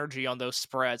Horiguchi energy on those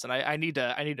spreads, and I need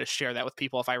to share that with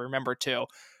people if I remember to.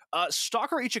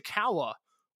 Stalker Ichikawa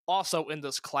also in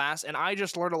this class, and I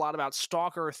just learned a lot about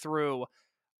Stalker through.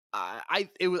 I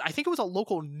think it was a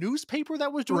local newspaper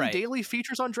that was doing daily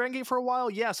features on Drenge for a while.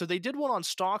 Yeah, so they did one on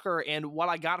Stalker, and what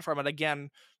I got from it, again,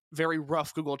 very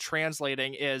rough Google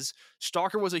translating, is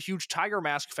Stalker was a huge Tiger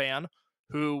Mask fan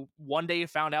who one day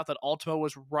found out that Ultimo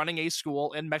was running a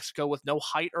school in Mexico with no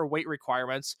height or weight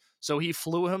requirements. So he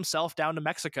flew himself down to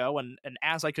Mexico, and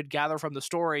as I could gather from the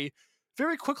story,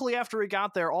 very quickly after he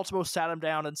got there, Ultimo sat him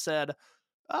down and said,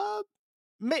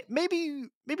 maybe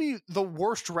the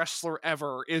worst wrestler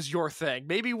ever is your thing.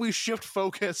 Maybe we shift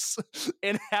focus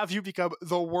and have you become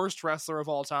the worst wrestler of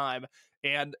all time.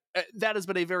 And that has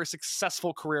been a very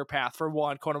successful career path for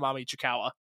Juan Konamami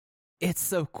Ichikawa. It's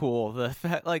so cool. The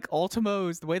fact,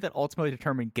 the way that Ultimo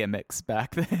determined gimmicks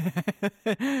back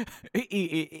then,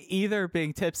 either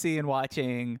being tipsy and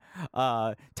watching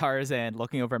Tarzan,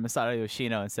 looking over at Masato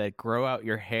Yoshino and said, "Grow out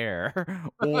your hair,"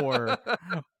 or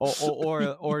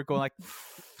going like,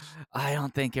 "I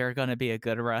don't think you're gonna be a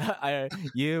good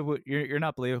you're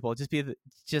not believable.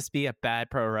 Just be a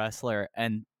bad pro wrestler,"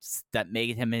 and that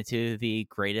made him into the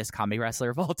greatest comedy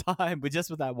wrestler of all time, with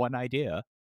that one idea.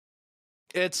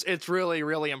 It's really,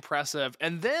 really impressive.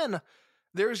 And then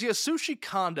there's Yasushi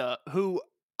Kanda, who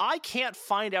I can't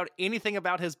find out anything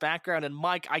about his background. And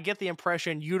Mike, I get the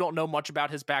impression you don't know much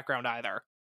about his background either.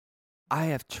 I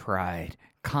have tried.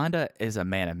 Kanda is a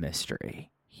man of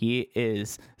mystery. He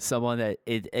is someone that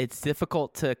it's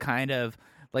difficult to kind of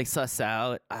suss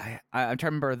out. I'm trying to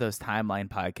remember those timeline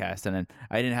podcasts, and then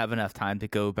I didn't have enough time to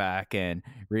go back and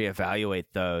reevaluate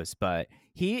those. But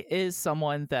he is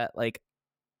someone that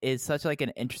is such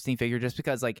an interesting figure, just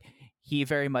because he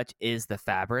very much is the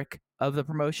fabric of the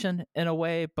promotion in a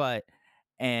way.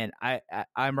 And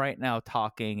I'm right now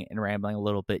talking and rambling a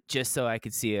little bit just so I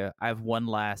could see I have one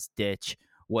last ditch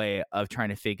way of trying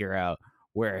to figure out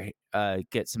where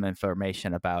get some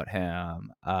information about him.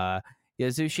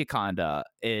 Yasushi Kanda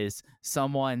is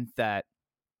someone that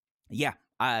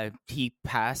he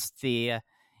passed the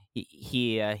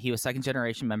he was second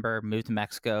generation member, moved to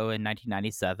Mexico in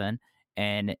 1997.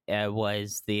 And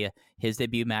his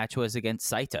debut match was against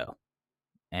Saito,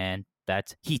 and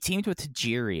he teamed with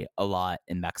Tajiri a lot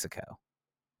in Mexico,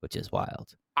 which is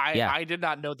wild. I did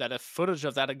not know that. If footage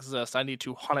of that exists, I need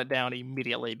to hunt it down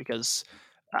immediately, because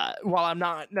while I'm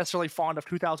not necessarily fond of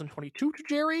 2022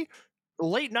 Tajiri,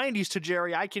 late 90s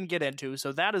Tajiri I can get into,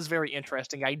 so that is very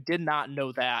interesting. I did not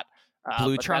know that.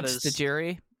 Blue Trunks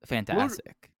Tajiri,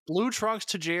 fantastic. Blue Trunks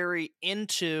Tajiri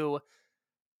into...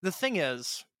 The thing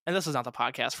is, and this is not the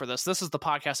podcast for this. This is the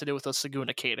podcast to do with the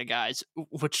Saguna Keita guys,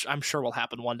 which I'm sure will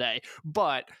happen one day.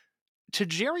 But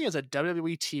Tajiri as a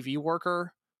WWE TV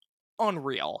worker,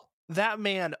 unreal. That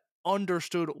man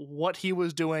understood what he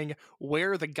was doing,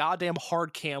 where the goddamn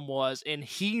hard cam was, and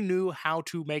he knew how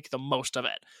to make the most of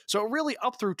it. So really,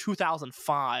 up through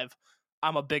 2005,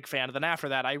 I'm a big fan. And then after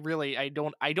that, I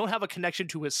don't have a connection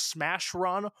to his Smash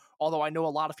run, although I know a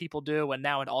lot of people do. And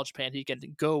now in All Japan, he can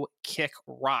go kick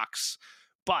rocks.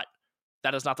 But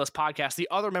that is not this podcast. The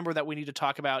other member that we need to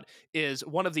talk about is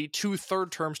one of the 2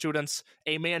 third-term students,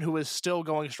 a man who is still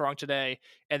going strong today,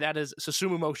 and that is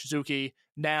Susumu Mochizuki,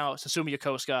 now Susumu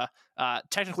Yokosuka,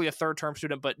 technically a third-term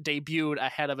student, but debuted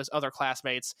ahead of his other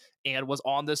classmates and was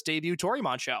on this debut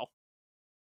Torimon show.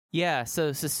 Yeah,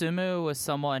 so Susumu was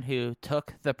someone who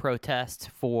took the protest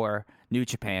for New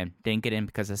Japan, didn't get in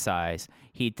because of size.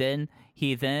 He then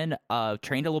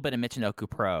trained a little bit in Michinoku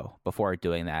Pro before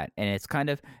doing that, and it's kind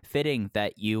of fitting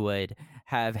that you would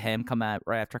have him come out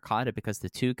right after Kanda, because the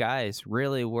two guys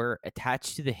really were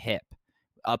attached to the hip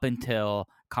up until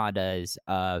Kanda's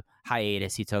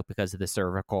hiatus he took because of the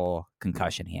cervical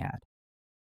concussion he had.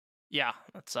 Yeah,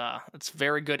 that's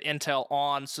very good intel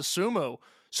on Susumu.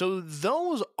 So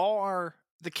those are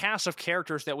the cast of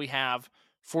characters that we have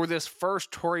for this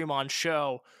first Torimon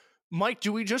show. Mike,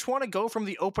 do we just want to go from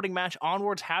the opening match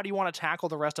onwards? How do you want to tackle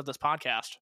the rest of this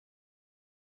podcast?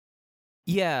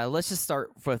 Yeah, let's just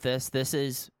start with this. This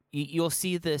is, you'll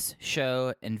see this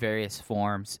show in various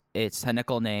forms. Its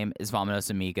technical name is Vamanos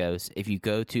Amigos. If you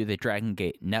go to the Dragon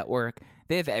Gate Network,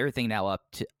 they have everything now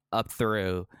up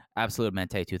through Absolute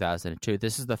Mente 2002.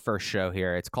 This is the first show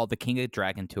here. It's called the King of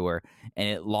Dragon Tour, and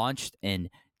it launched in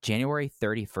January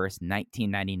 31st,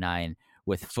 1999,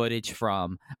 with footage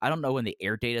from, I don't know when the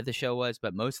air date of the show was,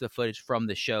 but most of the footage from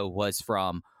the show was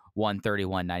from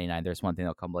 1/31/99. There's one thing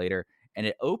that'll come later. And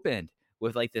it opened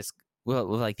with like this, with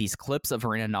like these clips of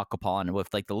Arena Nakapon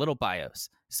with like the little bios.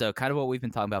 So kind of what we've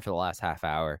been talking about for the last half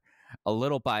hour. A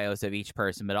little bios of each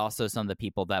person, but also some of the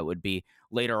people that would be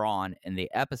later on in the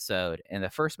episode. And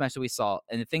the first match that we saw,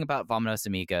 and the thing about Vamanos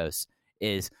Amigos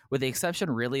is, with the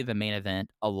exception really of the main event,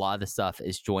 a lot of the stuff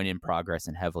is joined in progress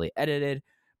and heavily edited.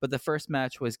 But the first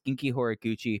match was Genki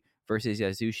Horiguchi versus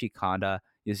Yasushi Kanda.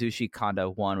 Yasushi Kanda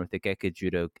won with the Gekko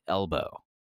Judo elbow.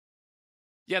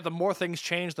 Yeah, the more things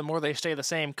change, the more they stay the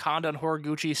same. Kanda and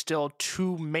Horiguchi still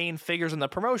two main figures in the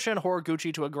promotion.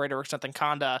 Horiguchi to a greater extent than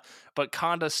Kanda, but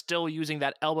Kanda still using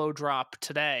that elbow drop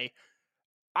today.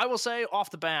 I will say off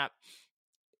the bat,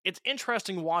 it's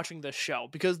interesting watching this show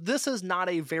because this is not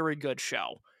a very good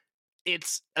show.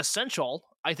 It's essential.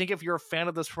 I think if you're a fan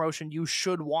of this promotion, you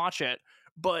should watch it.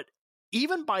 But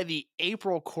even by the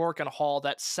April Korakuen Hall,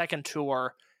 that second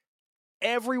tour,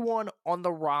 everyone on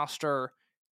the roster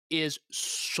is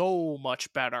so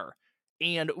much better.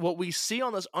 And what we see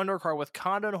on this undercard with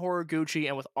Kanda and Horiguchi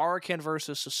and with Araken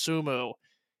versus Susumu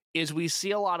is we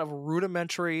see a lot of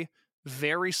rudimentary,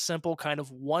 very simple kind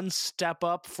of one step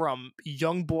up from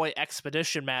young boy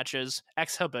exhibition matches,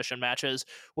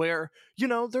 where, you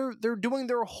know, they're doing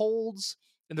their holds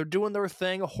and they're doing their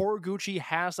thing. Horiguchi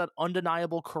has that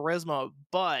undeniable charisma,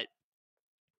 but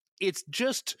it's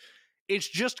just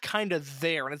kind of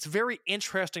there. And it's very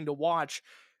interesting to watch,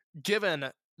 given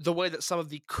the way that some of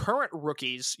the current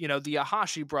rookies, you know, the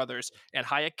Ahashi brothers and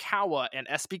Hayakawa and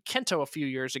SB Kento a few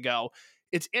years ago,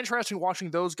 it's interesting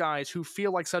watching those guys who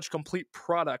feel like such complete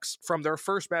products from their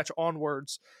first match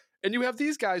onwards. And you have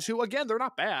these guys who, again, they're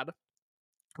not bad,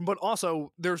 but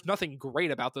also there's nothing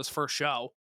great about this first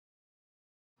show.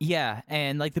 Yeah,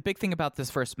 and like the big thing about this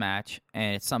first match,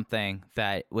 and it's something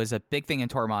that was a big thing in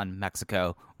Tormon,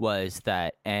 Mexico, was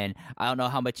that, and I don't know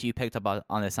how much you picked up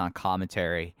on this on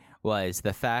commentary, was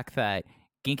the fact that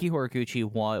Genki Horiguchi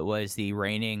was the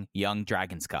reigning Young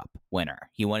Dragons Cup winner.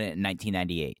 He won it in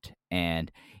 1998,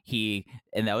 and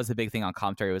that was the big thing on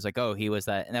commentary. It was like, oh, he was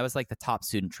that, and that was like the top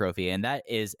student trophy, and that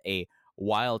is a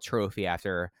wild trophy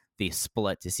after the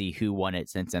split to see who won it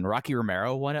since. And Rocky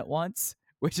Romero won it once,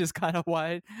 which is kind of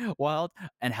wild.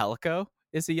 And Helico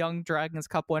is a Young Dragons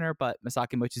Cup winner, but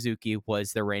Masaki Mochizuki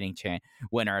was the reigning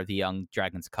winner of the Young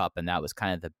Dragons Cup, and that was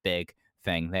kind of the big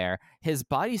thing there. His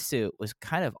bodysuit was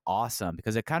kind of awesome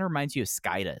because it kind of reminds you of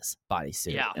Skaida's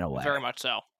bodysuit in a way. Very much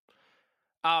so.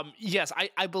 Yes,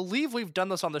 I believe we've done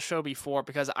this on the show before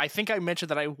because I think I mentioned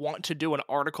that I want to do an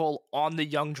article on the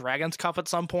Young Dragons Cup at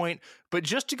some point, but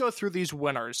just to go through these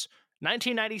winners: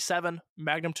 1997,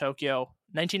 Magnum Tokyo;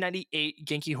 1998,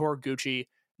 Genki Horiguchi;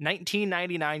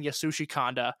 1999, Yasushi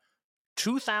Kanda;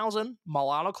 2000,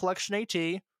 Milano Collection AT;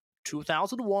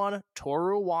 2001,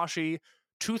 Toru Owashi;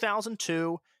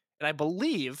 2002, and I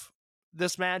believe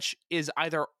this match is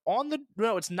either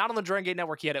it's not on the Dragon Gate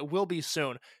Network yet, it will be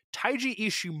soon. Taiji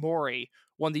Ishimori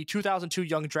won the 2002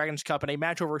 Young Dragons Cup in a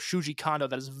match over Shuji Kondo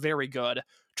that is very good.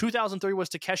 2003 was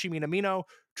Takeshi Minamino.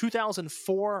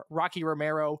 2004, Rocky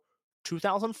Romero.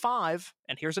 2005,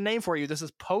 and here's a name for you, this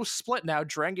is post-split now,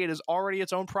 Dragon Gate is already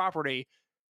its own property,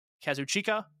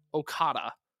 Kazuchika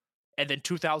Okada. And then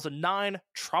 2009,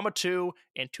 Trauma 2,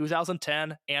 and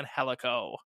 2010, and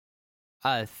Helico.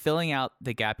 Filling out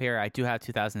the gap here, I do have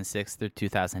 2006 through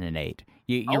 2008.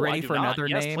 You ready for another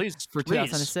name for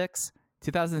 2006?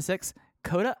 2006,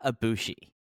 Kota Ibushi.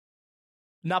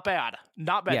 Not bad.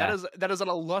 Yeah. That is an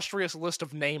illustrious list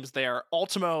of names there.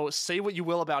 Ultimo, say what you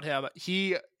will about him,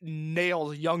 he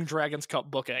nailed Young Dragons Cup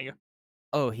booking.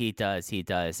 Oh, he does.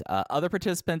 Other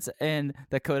participants in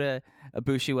the Kota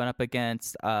Ibushi went up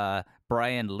against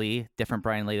Brian Lee, different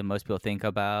Brian Lee than most people think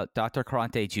about. Dr.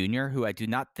 Karate Jr., who I do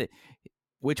not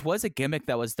which was a gimmick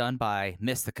that was done by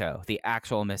Mystico, the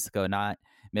actual Mystico, not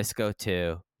Mystico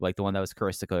 2, like the one that was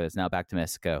Caristico is now back to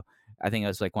Mystico. I think it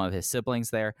was like one of his siblings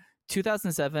there.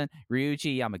 2007,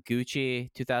 Ryuji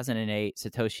Yamaguchi. 2008,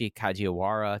 Satoshi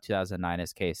Kajiwara. 2009,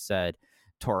 as Case said,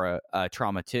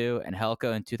 Trauma 2, and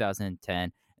Helico in 2010.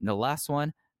 And the last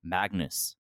one,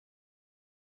 Magnus.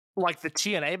 Like the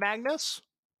TNA Magnus?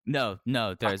 No,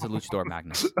 there's a Luchador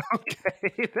Magnus.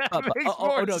 Okay, that makes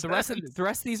more no, sense. the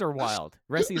rest of these are wild.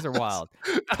 The rest of these are wild.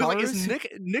 I was like, is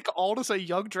Nick Aldis a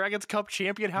Young Dragons Cup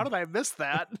champion? How did I miss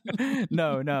that?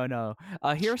 No.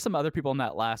 Here are some other people in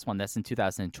that last one. That's in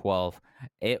 2012.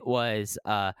 It was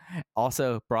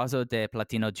also Brazo de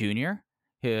Platino Jr.,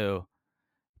 who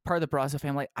part of the Brazo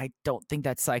family. I don't think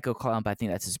that's Psycho Clown, but I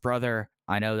think that's his brother.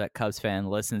 I know that Cubs fan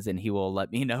listens, and he will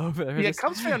let me know. Yeah,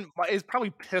 Cubs fan is probably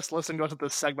pissed listening to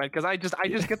this segment because I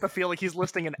just get the feeling he's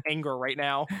listening in anger right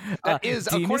now. That is,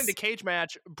 according to Cage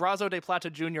Match, Brazo de Plata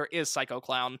Jr. is Psycho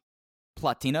Clown.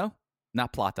 Platino,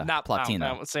 not Plata, not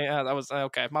Platino. That was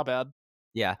okay. My bad.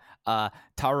 Yeah,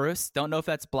 Taurus. Don't know if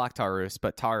that's Black Taurus,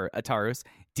 but Taurus.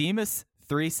 Demas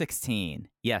 316.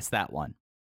 Yes, that one.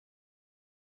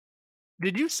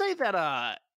 Did you say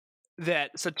that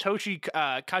that Satoshi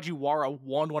Kajiwara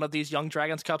won one of these Young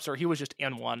Dragons Cups, or he was just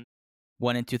in one?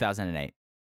 One in 2008.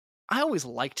 I always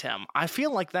liked him. I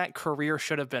feel like that career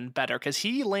should have been better because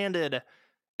he landed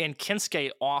in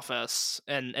Kensuke Office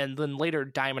and then later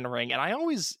Diamond Ring, and I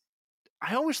always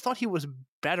thought he was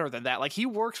better than that. Like, he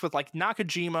works with like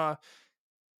Nakajima,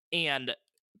 and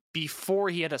before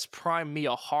he had his prime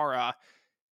Miyahara.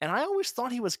 And I always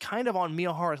thought he was kind of on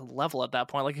Miyahara's level at that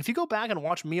point. Like, if you go back and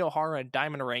watch Miyahara and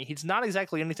Diamond Ring, he's not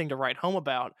exactly anything to write home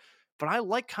about, but I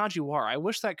like Kajiwara. I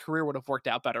wish that career would have worked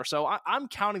out better. So I'm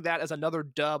counting that as another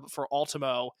dub for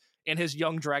Ultimo in his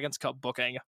Young Dragons Cup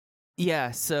booking. Yeah,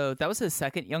 so that was his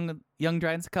second Young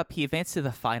Dragons Cup. He advanced to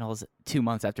the finals 2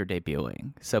 months after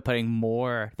debuting. So putting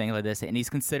more things like this, and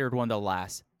he's considered one of the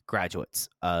last graduates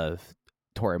of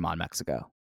Torimon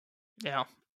Mexico. Yeah,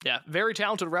 very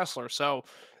talented wrestler. So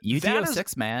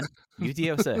UDO6, man.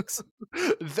 UDO6.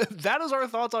 That is our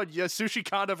thoughts on Yasushi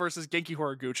Kanda versus Genki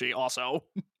Horiguchi also.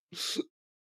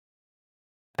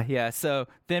 Yeah, so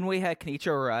then we had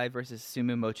Kenichiro Arai versus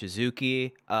Susumu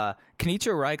Mochizuki.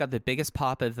 Kenichiro Arai got the biggest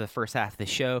pop of the first half of the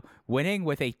show, winning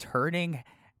with a turning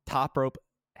top rope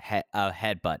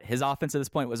headbutt. His offense at this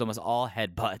point was almost all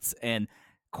headbutts, and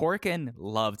Korakuen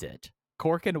loved it.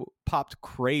 Korakuen popped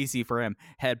crazy for him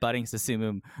headbutting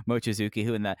Susumu Mochizuki,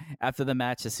 who after the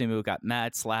match, Susumu got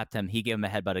mad, slapped him. He gave him a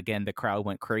headbutt again. The crowd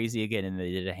went crazy again, and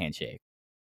they did a handshake.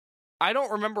 I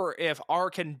don't remember if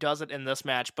Arkin does it in this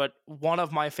match, but one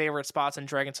of my favorite spots in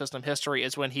Dragon System history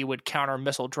is when he would counter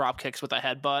missile drop kicks with a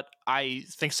headbutt. I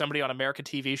think somebody on American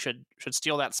TV should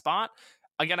steal that spot.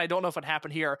 Again, I don't know if it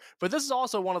happened here, but this is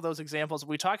also one of those examples.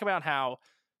 We talk about how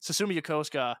Susumu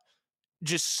Yokosuka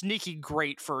just sneaky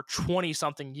great for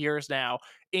 20-something years now.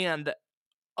 And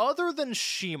other than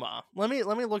Shima, let me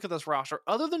look at this roster.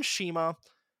 Other than Shima,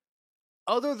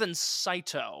 other than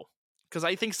Saito, because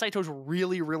I think Saito's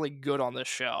really, really good on this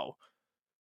show,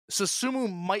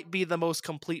 Susumu might be the most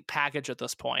complete package at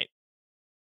this point.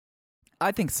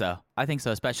 I think so,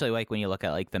 especially like when you look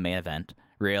at like the main event,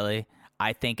 really.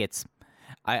 I think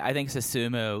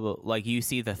Susumu, like, you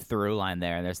see the through line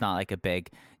there, and there's not like a big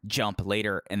jump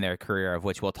later in their career, of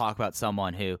which we'll talk about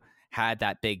someone who had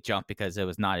that big jump because it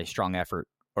was not a strong effort,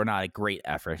 or not a great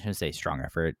effort. I shouldn't say strong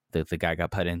effort. The guy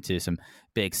got put into some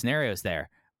big scenarios there.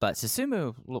 But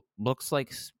Susumu looks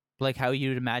like how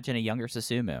you'd imagine a younger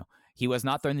Susumu. He was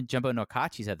not throwing the jumbo no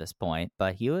kachis at this point,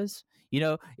 but he was,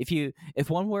 if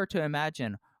one were to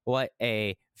imagine what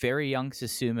a very young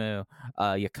Susumu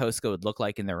Yokosuka would look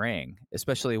like in the ring,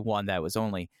 especially one that was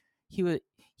only,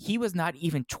 he was not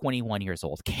even 21 years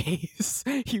old, Case.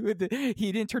 He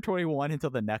didn't turn 21 until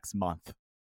the next month.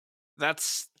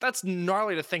 That's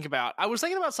gnarly to think about. I was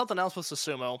thinking about something else with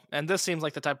Susumu, and this seems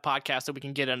like the type of podcast that we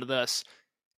can get into this.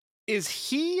 Is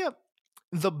he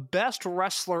the best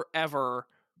wrestler ever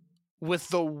with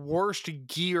the worst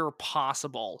gear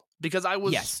possible? Because I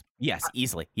was... Yes,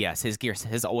 easily. Yes, his gear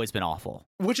has always been awful.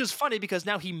 Which is funny because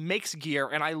now he makes gear,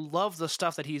 and I love the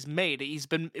stuff that he's made. He's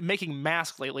been making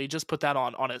masks lately. He just put that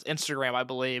on his Instagram, I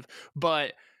believe.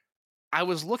 But I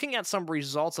was looking at some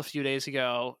results a few days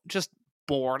ago, just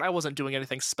bored. I wasn't doing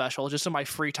anything special. Just in my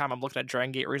free time, I'm looking at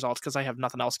Dragon Gate results because I have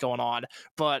nothing else going on.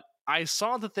 But I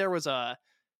saw that there was a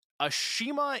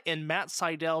Shima and Matt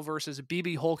Sydal versus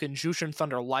BB Hulk and Jushin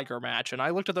Thunder Liger match, and I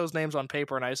looked at those names on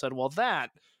paper and I said, well, that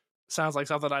sounds like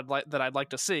something I'd like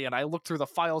to see. And I looked through the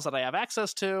files that I have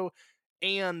access to,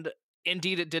 and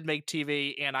indeed it did make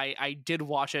TV, and I did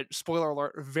watch it. Spoiler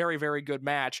alert, very, very good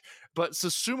match. But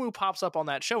Susumu pops up on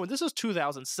that show, and this is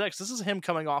 2006. This is him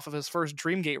coming off of his first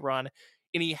Dreamgate run,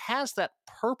 and he has that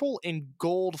purple and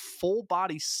gold full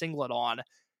body singlet on.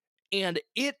 And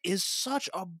it is such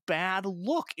a bad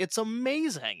look. It's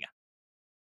amazing.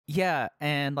 Yeah,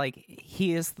 and like,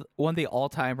 he is one of the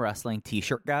all-time wrestling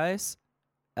t-shirt guys.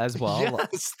 as well.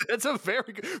 Yes, that's a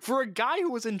very good, for a guy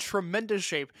who was in tremendous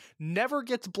shape, never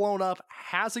gets blown up,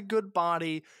 has a good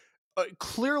body,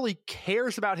 clearly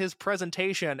cares about his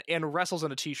presentation, and wrestles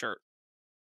in a t-shirt.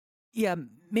 Yeah,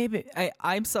 maybe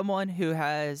I'm someone who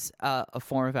has a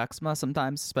form of eczema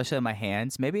sometimes, especially on my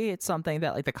hands. Maybe it's something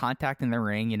that like the contact in the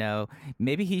ring,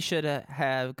 maybe he should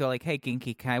have go like, hey,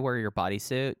 Genki, can I wear your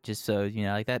bodysuit? Just so,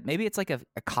 like that. Maybe it's like a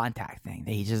contact thing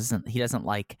that he doesn't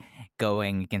like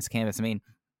going against canvas. I mean,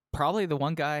 probably the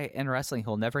one guy in wrestling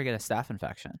who'll never get a staph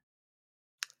infection.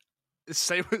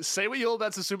 Say what you will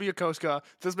about Susumu Yokosuka,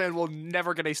 this man will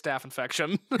never get a staph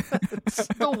infection. It's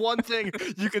the one thing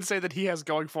you can say that he has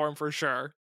going for him for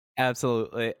sure.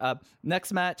 Absolutely.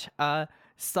 Next match,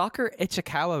 Stalker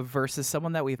Ichikawa versus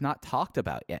someone that we've not talked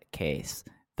about yet, Case.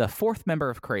 The fourth member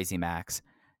of Crazy Max,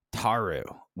 Taru,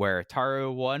 where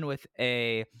Taru won with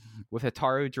a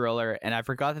Taru driller, and I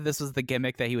forgot that this was the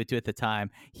gimmick that he would do at the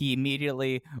time. He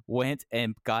immediately went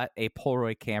and got a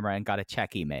Polaroid camera and got a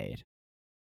checky made.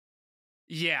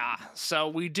 Yeah, so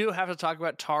we do have to talk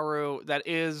about Taru. That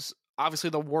is obviously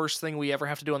the worst thing we ever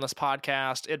have to do on this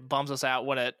podcast. It bums us out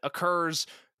when it occurs,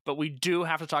 but we do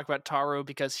have to talk about Taru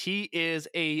because he is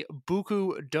a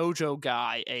Buku Dojo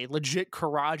guy, a legit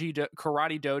karate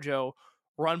dojo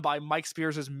run by Mike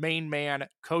Spears' main man,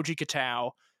 Koji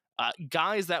Katao.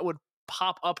 Guys that would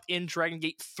pop up in Dragon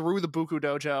Gate through the Buku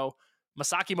Dojo.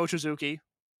 Masaki Mochizuki,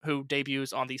 who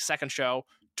debuts on the second show.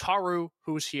 Taru,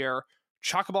 who's here.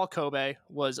 Chocoball Kobe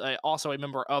was also a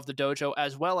member of the dojo,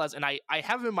 as well as, and I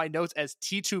have him in my notes as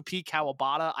T2P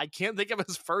Kawabata. I can't think of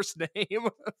his first name,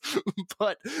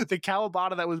 but the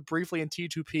Kawabata that was briefly in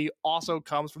T2P also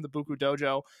comes from the Buku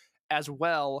Dojo, as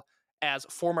well as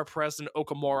former President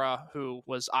Okamura, who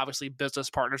was obviously business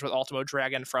partners with Ultimo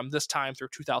Dragon from this time through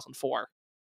 2004.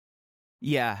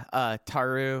 Yeah,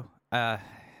 Taru.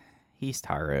 He's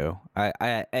Taru.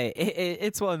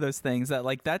 It's one of those things that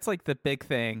like that's like the big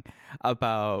thing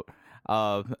about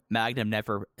Magnum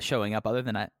never showing up. Other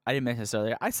than I didn't mention this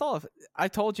earlier. I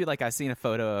told you like I seen a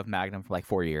photo of Magnum from like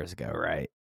 4 years ago, right?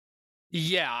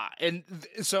 Yeah, and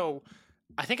so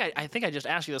I think I just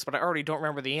asked you this, but I already don't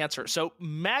remember the answer. So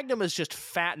Magnum is just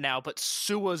fat now, but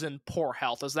Sua's in poor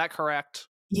health. Is that correct?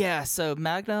 Yeah, so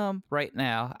Magnum right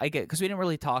now, I get, because we didn't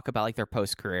really talk about like their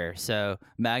post-career. So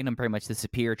Magnum pretty much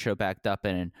disappeared, show backed up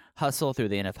in Hustle through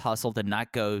the end of Hustle, did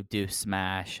not go do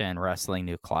Smash and Wrestling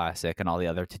New Classic and all the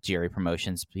other Tajiri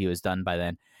promotions he was done by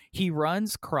then. He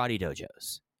runs karate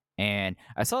dojos. And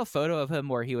I saw a photo of him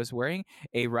where he was wearing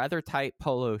a rather tight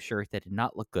polo shirt that did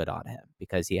not look good on him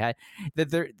because he had,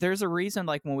 there's a reason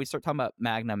like when we start talking about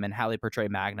Magnum and how they portray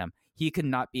Magnum, he could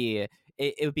not be,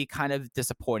 it would be kind of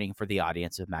disappointing for the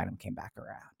audience if Magnum came back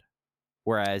around.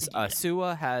 Whereas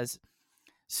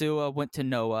Sua went to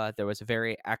Noah. There was a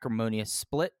very acrimonious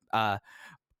split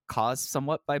caused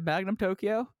somewhat by Magnum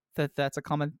Tokyo. That's a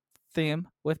common theme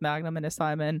with Magnum in his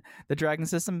time in the Dragon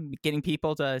system, getting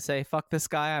people to say, fuck this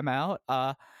guy, I'm out.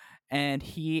 And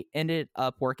he ended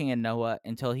up working in Noah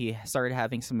until he started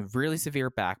having some really severe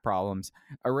back problems.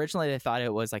 Originally, they thought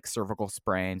it was like cervical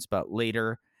sprains, but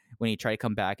later when he tried to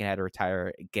come back and had to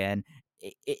retire again,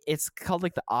 it's called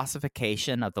like the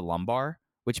ossification of the lumbar,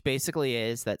 which basically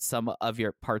is that some of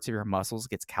your parts of your muscles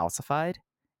gets calcified.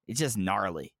 It's just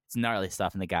gnarly. It's gnarly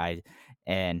stuff in the guy.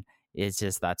 And it's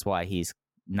just, that's why he's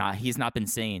not been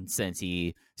seen since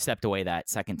he stepped away that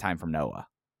second time from Noah.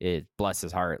 It bless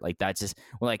his heart. Like that's just,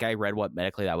 well, like I read what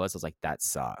medically that was. I was like, that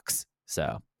sucks.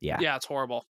 So yeah. Yeah, it's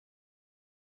horrible.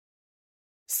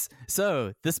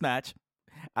 So this match,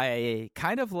 I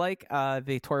kind of like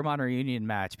the Torimon reunion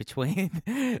match between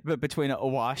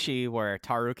Owashi, where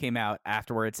Taru came out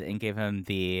afterwards and gave him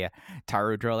the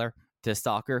Taru driller to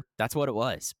Stalker. That's what it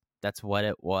was. That's what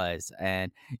it was.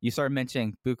 And you started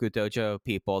mentioning Buku Dojo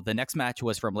people. The next match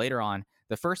was from later on.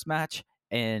 The first match,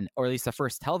 or at least the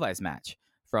first televised match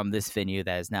from this venue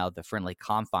that is now the friendly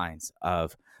confines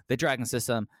of the Dragon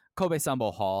System, Kobe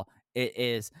Sanbo Hall. It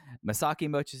is Masaki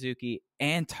Mochizuki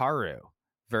and Taru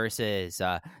versus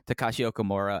Takashi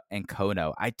Okamura and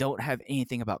Kono. I don't have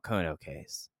anything about Kono,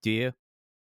 Case. Do you?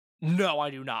 No, I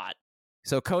do not.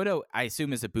 So Kono, I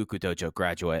assume, is a Buku Dojo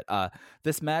graduate.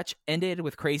 This match ended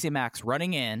with Crazy Max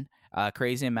running in.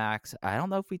 Crazy Max, I don't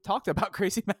know if we talked about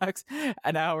Crazy Max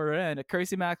an hour in.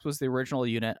 Crazy Max was the original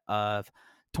unit of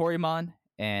Torimon,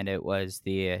 and it was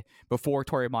before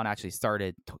Torimon actually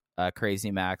started.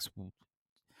 Crazy Max,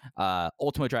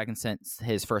 Ultimo Dragon sent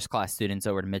his first class students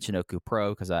over to Michinoku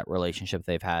Pro because of that relationship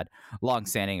they've had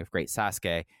long-standing of Great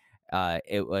Sasuke.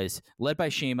 It was led by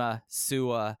Shima,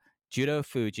 Sumo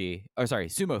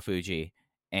Fuji,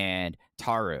 and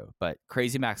Taru, but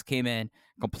Crazy Max came in,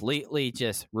 completely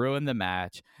just ruined the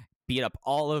match, beat up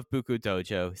all of Buku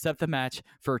Dojo, set the match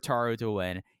for Taru to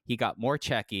win. He got more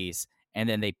checkies, and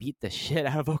then they beat the shit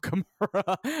out of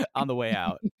Okamura on the way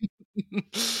out.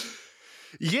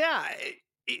 Yeah,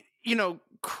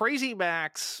 Crazy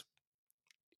Max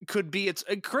could be its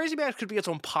own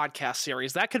podcast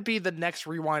series. That could be the next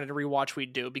Rewind and Rewatch we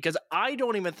do, because I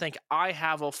don't even think I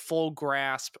have a full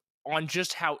grasp on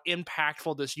just how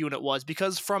impactful this unit was,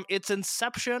 because from its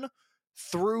inception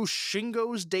through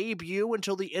Shingo's debut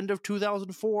until the end of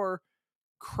 2004,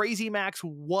 Crazy Max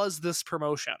was this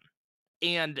promotion.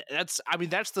 And that's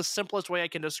the simplest way I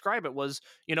can describe it. Was,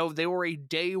 they were a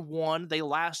day one. They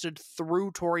lasted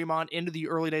through Toryumon into the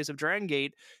early days of Dragon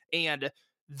Gate, and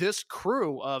this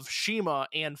crew of Shima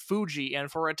and Fuji,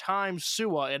 and for a time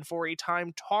Suwa, and for a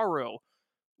time Taru,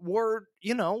 were,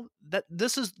 that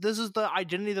this is the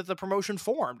identity that the promotion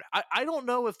formed. I don't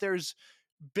know if there's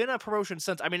been a promotion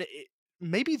since. I mean,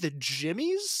 maybe the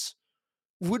Jimmies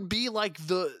would be like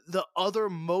the other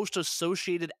most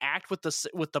associated act with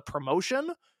the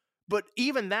promotion, but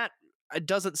even that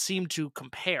doesn't seem to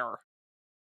compare.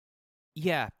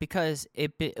 Yeah, because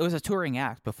it was a touring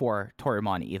act before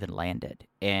Toryumon even landed,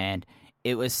 and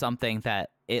it was something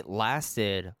that it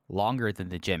lasted longer than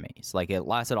the Jimmies. Like, it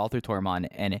lasted all through Toryumon,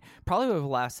 and it probably would have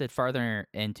lasted farther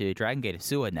into Dragon Gate if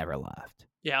Suwa never left.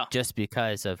 Yeah, just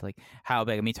because of like how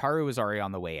big. I mean, Taru was already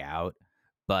on the way out,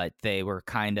 but they were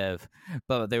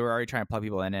already trying to plug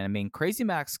people in. And I mean, Crazy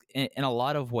Max in a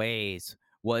lot of ways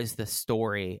was the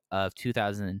story of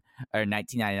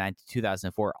 1999 to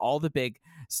 2004. All the big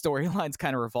storylines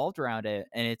kind of revolved around it,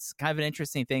 and it's kind of an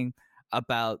interesting thing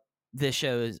about this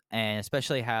show, and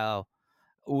especially how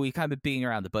we kind of beating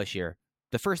around the bush here.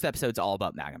 The first episode's all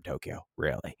about Magnum Tokyo,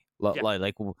 really.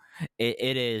 Like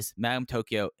it is. Magnum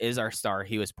Tokyo is our star.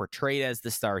 He was portrayed as the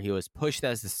star. He was pushed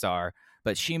as the star.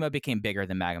 But Shima became bigger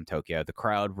than Magnum Tokyo. The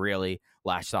crowd really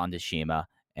latched on to Shima,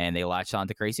 and they latched on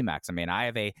to Crazy Max. I mean, I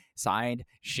have a signed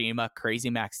Shima Crazy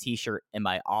Max t-shirt in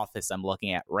my office I'm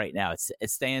looking at right now.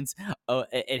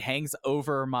 It hangs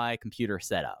over my computer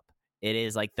setup. It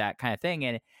is like that kind of thing.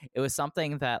 And it was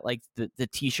something that, like, the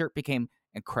t-shirt became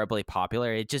incredibly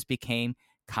popular. It just became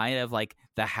kind of like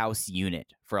the house unit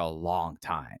for a long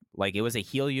time. Like, it was a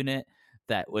heel unit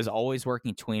that was always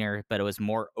working tweener, but it was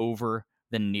more over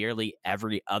than nearly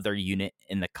every other unit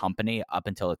in the company up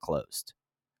until it closed.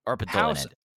 Or up until it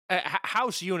ended.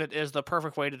 House unit is the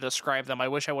perfect way to describe them. I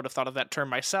wish I would have thought of that term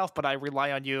myself, but I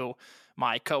rely on you,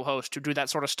 my co-host, to do that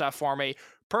sort of stuff for me.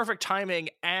 Perfect timing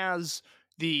as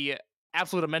the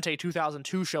Absolute Amente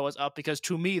 2002 show is up, because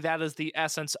to me, that is the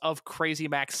essence of Crazy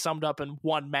Max summed up in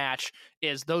one match,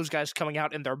 is those guys coming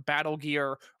out in their battle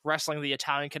gear, wrestling the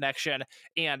Italian Connection.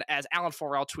 And as Alan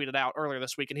Forel tweeted out earlier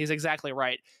this week, and he's exactly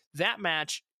right, that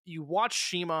match, you watch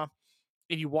Shima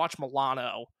and you watch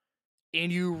Milano,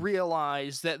 and you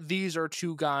realize that these are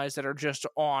two guys that are just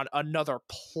on another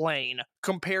plane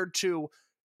compared to,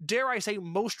 dare I say,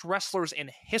 most wrestlers in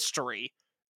history.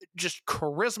 Just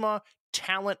charisma,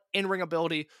 talent, in-ring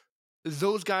ability.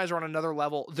 Those guys are on another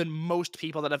level than most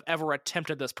people that have ever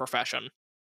attempted this profession.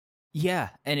 Yeah,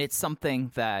 and it's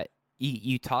something that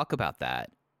you talk about that,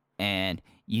 and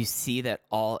you see that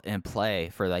all in play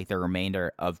for like the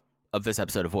remainder of this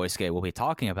episode of Voice Gate. We'll be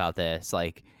talking about this.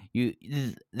 Like,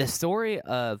 the story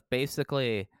of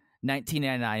basically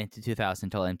 1999 to 2000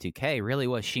 until M2K really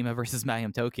was Shima versus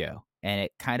Magnum Tokyo. And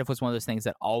it kind of was one of those things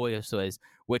that always was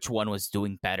which one was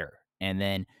doing better. And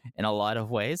then in a lot of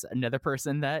ways, another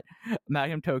person that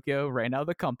Magnum Tokyo ran out of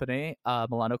the company,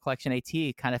 Milano Collection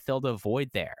AT, kind of filled a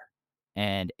void there.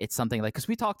 And it's something like, because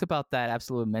we talked about that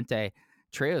Absolute Mente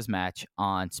Trios match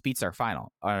on Speedstar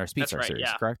Final, or Speedstar Series,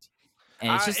 yeah. Correct?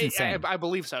 And it's just insane. I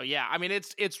believe so, yeah. I mean,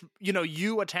 it's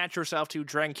you attach yourself to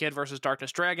Dragon Kid versus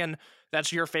Darkness Dragon.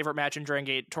 That's your favorite match in Dragon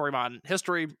Gate Toryumon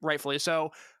history, rightfully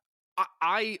so.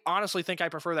 I honestly think I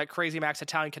prefer that Crazy Max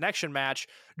Italian Connection match,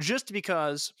 just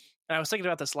because, and I was thinking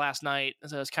about this last night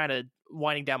as I was kind of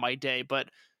winding down my day, but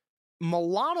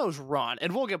Milano's run,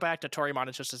 and we'll get back to Toryumon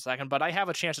in just a second, but I have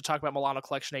a chance to talk about Milano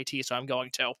Collection AT, so I'm going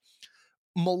to.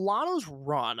 Milano's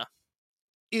run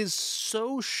is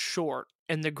so short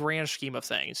in the grand scheme of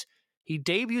things. He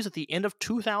debuts at the end of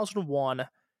 2001,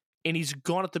 and he's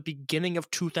gone at the beginning of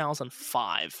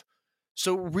 2005.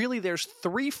 So really, there's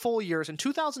 3 full years. In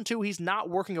 2002, he's not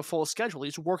working a full schedule.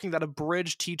 He's working that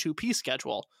abridged T2P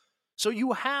schedule. So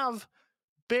you have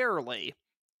barely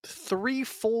 3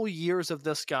 full years of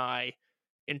this guy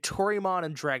in Toryumon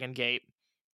and Dragon Gate.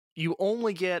 You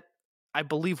only get, I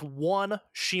believe, 1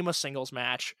 Shima singles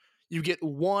match. You get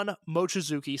 1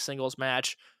 Mochizuki singles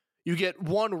match. You get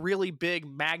one really big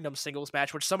Magnum singles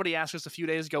match, which somebody asked us a few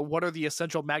days ago, what are the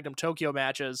essential Magnum Tokyo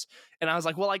matches? And I was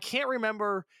like, well, I can't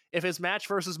remember if his match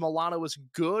versus Milano was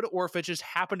good or if it just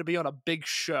happened to be on a big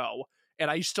show. And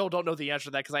I still don't know the answer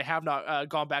to that because I have not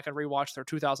gone back and rewatched their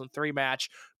 2003 match.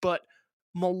 But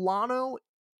Milano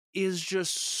is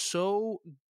just so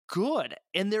good.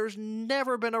 And there's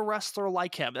never been a wrestler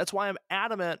like him. That's why I'm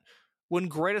adamant when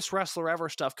Greatest Wrestler Ever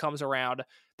stuff comes around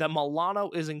that Milano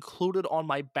is included on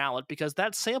my ballot because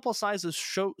that sample size is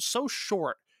so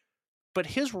short, but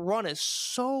his run is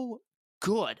so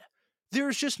good.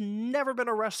 There's just never been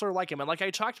a wrestler like him. And like I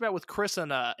talked about with Chris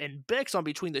and Bix on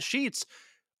Between the Sheets,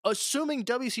 assuming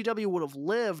WCW would have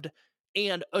lived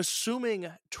and assuming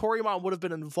Toryumon would have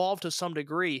been involved to some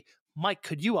degree, Mike,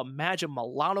 could you imagine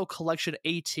Milano Collection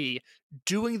AT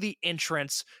doing the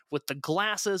entrance with the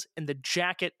glasses and the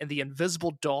jacket and the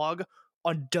invisible dog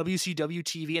on WCW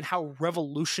TV and how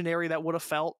revolutionary that would have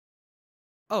felt?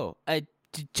 Oh,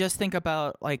 just think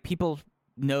about, like, people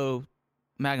know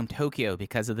Magnum Tokyo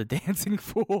because of the Dancing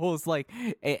Fools, like,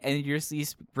 and you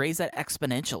raise that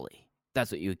exponentially.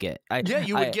 That's what you would get.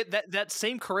 You would get that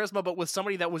same charisma, but with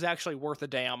somebody that was actually worth a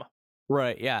damn.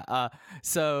 Right, yeah.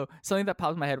 So something that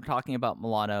popped in my head talking about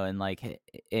Milano and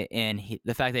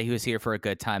the fact that he was here for a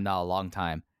good time, not a long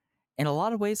time. In a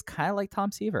lot of ways, kind of like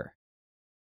Tom Seaver.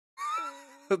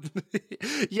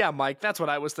 Yeah, Mike, that's what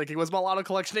I was thinking. Was Milano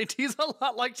Collection AT's a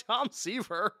lot like Tom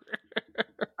Seaver?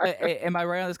 Am I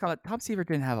right on this comment? Tom Seaver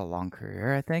didn't have a long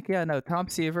career, I think. Yeah, no, Tom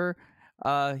Seaver...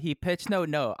 he pitched. No.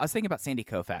 I was thinking about Sandy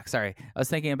Koufax. Sorry, I was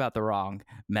thinking about the wrong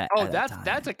Met. Oh,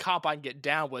 that's a comp I can get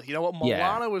down with. You know what?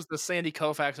 Milano was the Sandy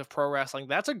Koufax of pro wrestling.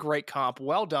 That's a great comp.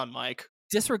 Well done, Mike.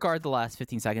 Disregard the last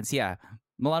 15 seconds. Yeah,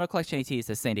 Milano Collection AT is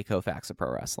the Sandy Koufax of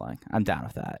pro wrestling. I'm down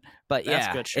with that. But yeah,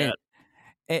 that's good shit.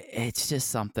 It's just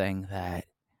something that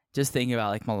just thinking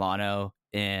about like Milano,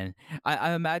 and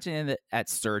I'm imagining that at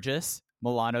Sturgis.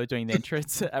 Milano doing the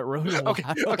entrance at Road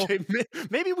Okay.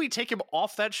 Maybe we take him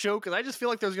off that show because I just feel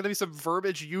like there's going to be some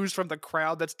verbiage used from the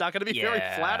crowd that's not going to be very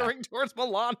flattering towards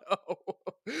Milano.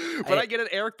 But I get it.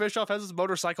 Eric Bischoff has his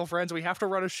motorcycle friends. We have to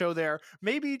run a show there.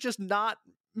 Maybe that's not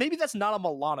a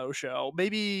Milano show.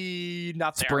 Maybe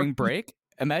not there. Spring break?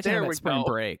 Imagine that Spring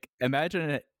break.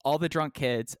 Imagine all the drunk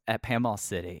kids at Panama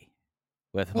City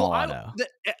with Milano.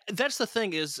 That's the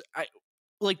thing is,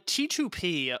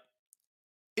 T2P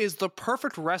is the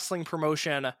perfect wrestling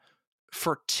promotion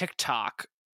for TikTok.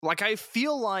 Like, I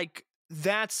feel like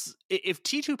that's... If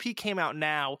T2P came out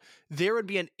now, there would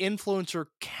be an influencer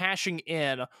cashing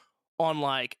in on,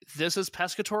 like, this is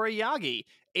Pescatore Yagi,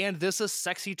 and this is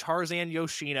Sexy Tarzan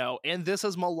Yoshino, and this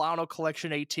is Milano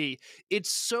Collection AT.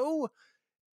 It's so...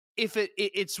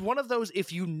 It's one of those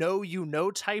if you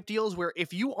know type deals where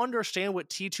if you understand what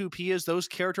T2P is, those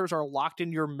characters are locked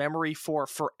in your memory for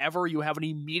forever. You have an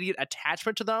immediate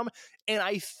attachment to them. And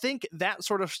I think that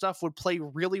sort of stuff would play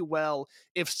really well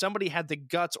if somebody had the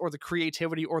guts or the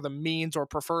creativity or the means, or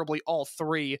preferably all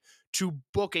three, to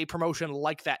book a promotion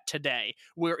like that today,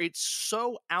 where it's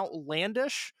so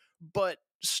outlandish, but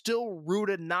still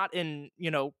rooted not in,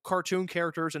 cartoon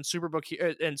characters and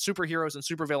superheroes and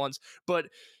supervillains, but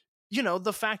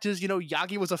the fact is,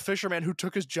 Yagi was a fisherman who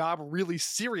took his job really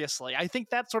seriously. I think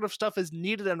that sort of stuff is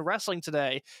needed in wrestling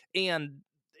today, and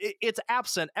it's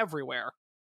absent everywhere.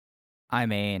 I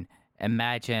mean,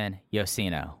 imagine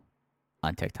Yoshino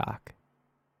on TikTok.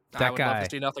 I would love to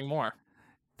see nothing more.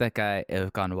 That guy would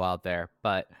have gone wild there.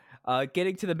 But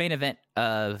getting to the main event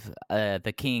of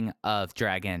the King of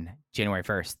Dragon, January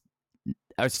 31st,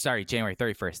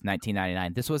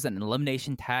 1999. This was an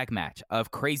elimination tag match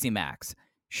of Crazy Max,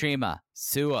 Shima,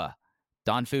 Sua,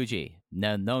 Don Fuji,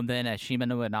 known then as Shima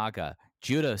Nobunaga,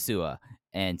 Judo Sua,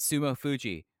 and Sumo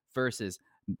Fuji versus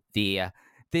the...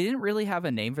 they didn't really have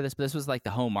a name for this, but this was like the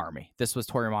home army. This was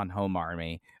Toryumon home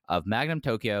army of Magnum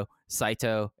Tokyo,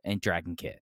 Saito, and Dragon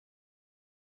Kid.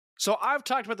 So I've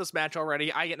talked about this match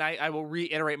already. I will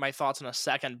reiterate my thoughts in a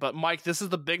second. But Mike, this is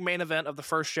the big main event of the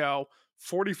first show,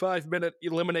 45-minute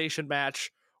elimination match.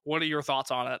 What are your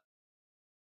thoughts on it?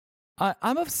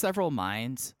 I'm of several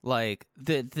minds. Like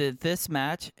this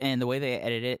match and the way they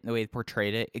edited it and the way they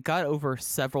portrayed it, it got over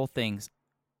several things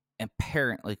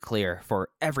apparently clear for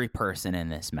every person in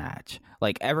this match.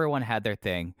 Like everyone had their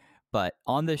thing, but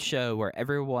on this show where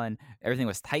everything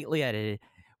was tightly edited,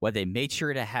 what they made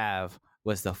sure to have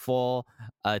was the full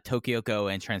Tokyo Go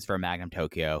entrance for Magnum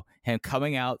Tokyo. Him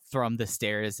coming out from the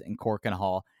stairs in Korakuen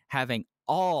Hall, having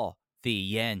all the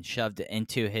yen shoved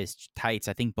into his tights.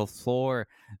 I think before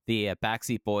the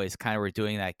Backseat Boys kind of were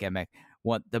doing that gimmick,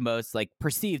 the most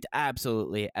perceived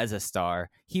absolutely as a star.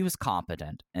 He was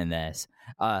competent in this.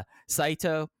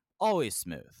 Saito, always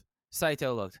smooth.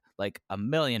 Saito looked like $1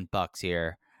 million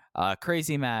here.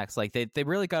 Crazy Max, like they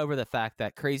really got over the fact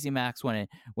that Crazy Max,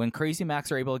 when Crazy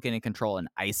Max are able to get in control and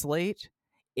isolate,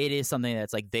 it is something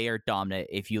that's like they are dominant.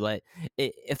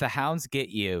 If the Hounds get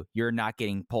you, you're not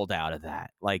getting pulled out of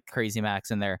that. Like Crazy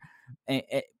Max in there, in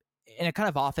a kind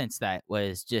of offense that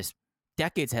was just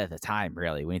decades ahead of the time,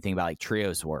 really, when you think about like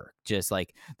trios work. Just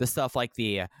like the stuff like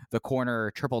the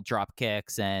corner triple drop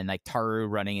kicks and like Taru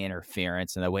running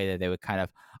interference and the way that they would kind of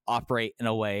operate in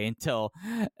a way until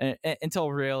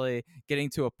really getting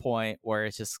to a point where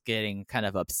it's just getting kind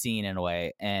of obscene in a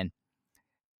way. And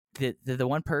the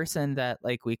one person that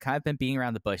like we kind of been beating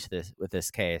around the bush with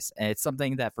this case, and it's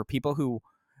something that for people who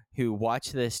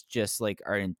watch this just like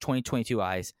are in 2022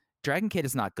 eyes, Dragon Kid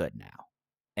is not good now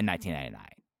in 1999.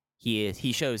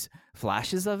 He shows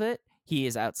flashes of it. He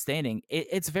is outstanding.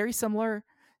 It's very similar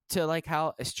to like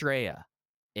how Estrella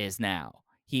is now.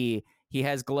 He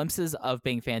has glimpses of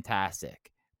being fantastic,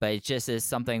 but it just is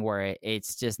something where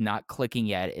it's just not clicking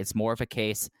yet. It's more of a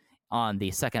case on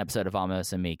the second episode of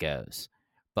Vamos Amigos.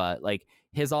 But like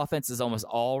his offense is almost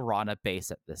all Rana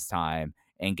based at this time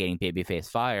and getting babyface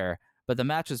fire. But the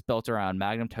match was built around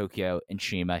Magnum Tokyo and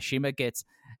Shima. Shima gets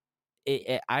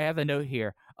I have a note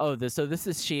here. So this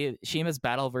is Shima's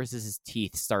battle versus his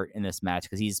teeth start in this match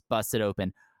because he's busted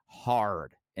open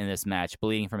hard in this match,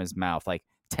 bleeding from his mouth like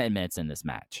 10 minutes in this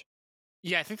match.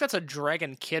 Yeah, I think that's a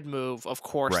Dragon Kid move, of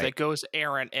course, that goes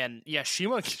errant. And yeah,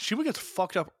 Shima gets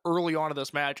fucked up early on in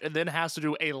this match and then has to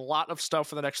do a lot of stuff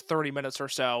for the next 30 minutes or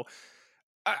so.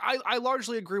 I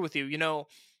largely agree with you. You know,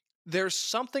 there's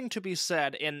something to be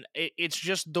said, and it's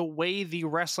just the way the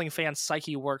wrestling fan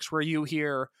psyche works, where you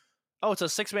hear, oh, it's a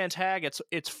 6-man tag,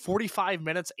 it's 45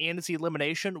 minutes and it's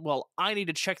elimination. Well, I need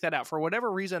to check that out. For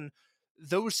whatever reason,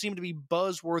 those seem to be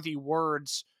buzzworthy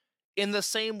words. In the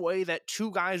same way that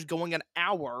two guys going an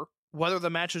hour, whether the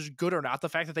match is good or not, the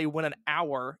fact that they win an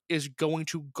hour is going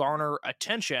to garner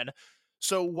attention.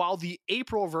 So while the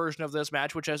April version of this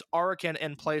match, which has Ariken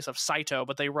in place of Saito,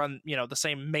 but they run, the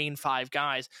same main 5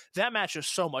 guys, that match is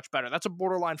so much better. That's a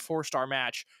borderline 4-star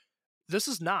match. This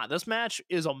is not. This match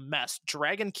is a mess.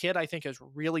 Dragon Kid, I think, is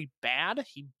really bad.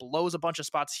 He blows a bunch of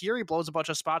spots here. He blows a bunch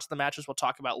of spots in the matches we'll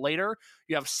talk about later.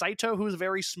 You have Saito, who's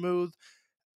very smooth.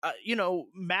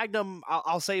 Magnum,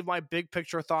 I'll save my big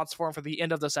picture thoughts for him for the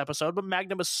end of this episode, but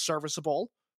Magnum is serviceable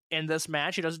in this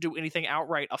match. He doesn't do anything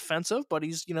outright offensive, but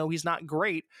he's not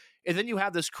great. And then you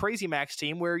have this Crazy Max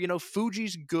team where,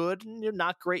 Fuji's good,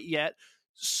 not great yet.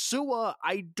 Suwa,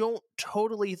 I don't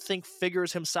totally think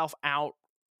figures himself out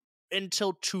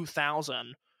until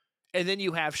 2000. And then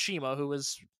you have Shima, who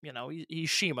is, he's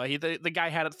Shima. The guy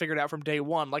had it figured out from day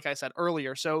one, like I said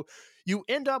earlier. So you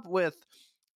end up with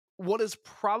what is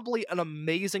probably an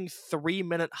amazing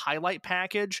 3-minute highlight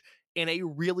package in a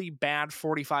really bad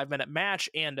 45-minute match.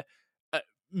 And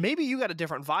maybe you got a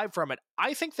different vibe from it.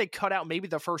 I think they cut out maybe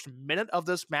the first minute of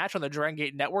this match on the Dragon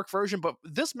Gate Network version, but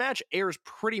this match airs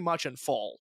pretty much in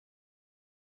full.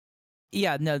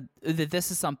 Yeah, no,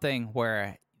 this is something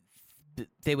where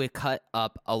they would cut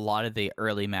up a lot of the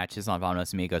early matches on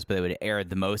Vamos Amigos, but they would air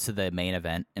the most of the main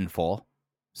event in full.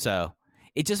 So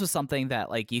it just was something that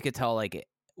like you could tell, like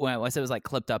when I said it was like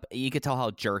clipped up, you could tell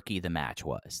how jerky the match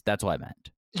was. That's what I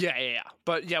meant. Yeah.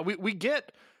 But yeah, we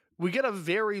get a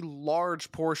very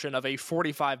large portion of a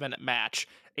 45-minute match,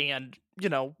 and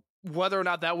whether or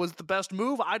not that was the best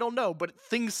move, I don't know, but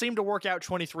things seem to work out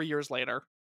 23 years later.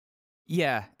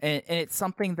 Yeah, and it's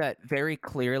something that very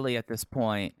clearly at this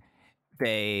point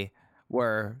they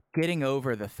were getting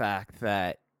over the fact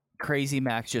that Crazy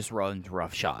Max just runs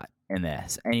roughshod in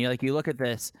this, and you look at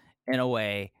this in a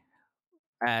way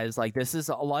as like this is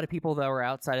a lot of people that were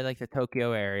outside of like the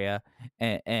Tokyo area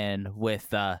and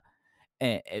with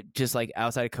just like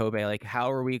outside of Kobe, like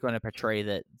how are we going to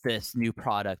portray this new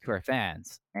product to our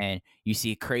fans? And you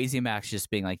see Crazy Max just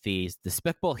being like these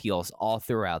despicable heels all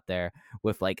throughout there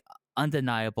with like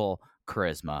undeniable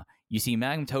charisma. You see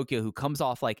Magnum Tokyo, who comes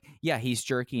off like, yeah, he's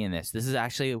jerky in this. This is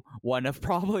actually one of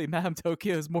probably Magnum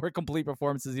Tokyo's more complete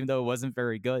performances, even though it wasn't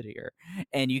very good here.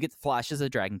 And you get flashes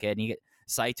of Dragon Kid, and you get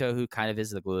Saito, who kind of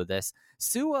is the glue of this.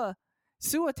 Suwa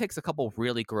takes a couple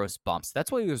really gross bumps. That's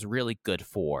what he was really good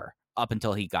for up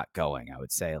until he got going, I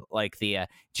would say. Like the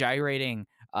gyrating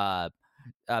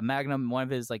Magnum, one of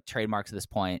his like trademarks at this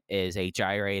point is a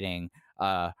gyrating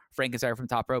Frankenstein from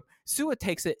top rope. Suwa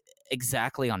takes it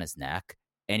exactly on his neck,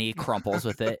 and he crumples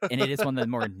with it, and it is one of the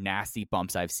more nasty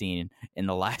bumps I've seen in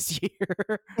the last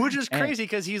year. Which is crazy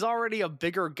because he's already a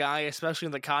bigger guy, especially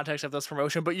in the context of this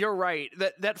promotion. But you're right,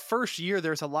 that first year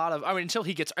there's a lot of, until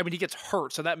he gets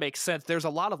hurt, so that makes sense. There's a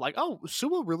lot of like, oh,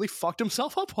 Suwa really fucked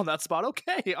himself up on that spot.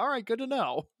 Okay, all right, good to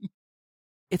know.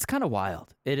 it's kind of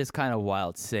wild. It is kind of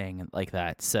wild seeing like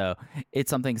that. So it's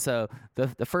something. So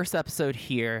the first episode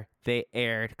here, they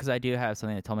aired, because I do have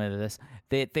something that told me this.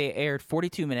 They aired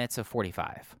 42 minutes of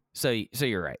 45. So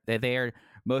you're right. They aired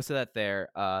most of that there.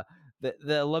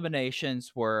 The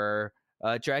eliminations were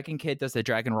Dragon Kid does the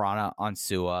Dragon Rana on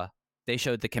Suwa. They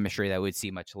showed the chemistry that we'd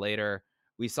see much later.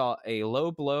 We saw a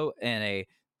low blow and a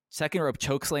second rope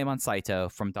chokeslam on Saito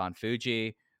from Don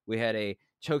Fuji. We had a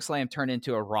chokeslam turned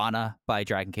into a Rana by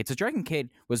Dragon Kid. So Dragon Kid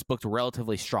was booked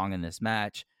relatively strong in this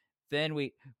match. Then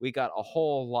we got a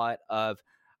whole lot of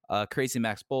Crazy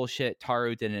Max bullshit.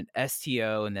 Taru did an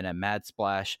STO and then a Mad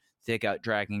Splash to take out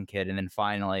Dragon Kid. And then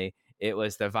finally, it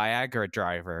was the Viagra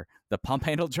driver, the pump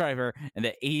handle driver, and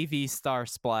the AV Star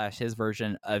Splash, his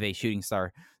version of a shooting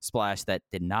star splash that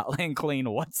did not land clean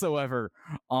whatsoever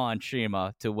on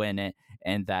Shima to win it.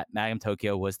 And that Magnum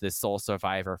Tokyo was the sole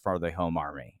survivor for the home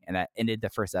army. And that ended the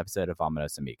first episode of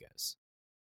Vamonos Amigos.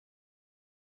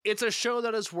 It's a show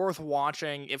that is worth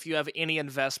watching if you have any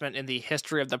investment in the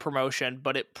history of the promotion,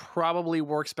 but it probably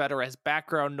works better as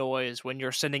background noise when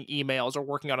you're sending emails or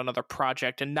working on another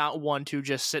project, and not one to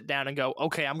just sit down and go,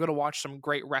 okay, I'm going to watch some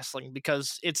great wrestling,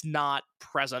 because it's not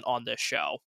present on this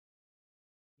show.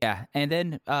 Yeah, and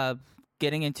then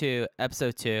getting into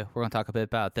episode 2, we're going to talk a bit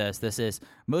about this. This is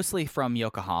mostly from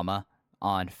Yokohama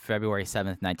on February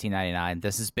 7th, 1999.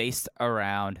 This is based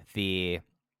around the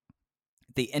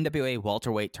NWA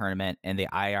welterweight tournament and the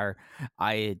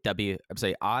IWRG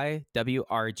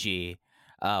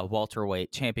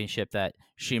welterweight championship that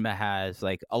Shima has.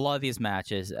 Like a lot of these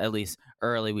matches, at least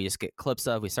early, we just get clips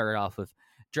of. We started off with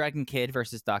Dragon Kid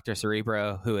versus Dr.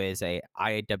 Cerebro, who is a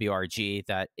IWRG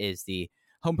that is the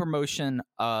home promotion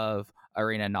of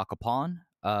Arena Nakapon.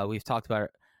 We've talked about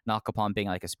Nakapon being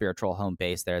like a spiritual home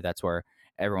base there. That's where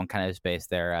everyone kind of is based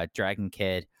there. Dragon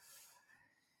Kid.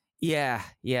 Yeah.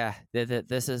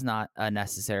 This is not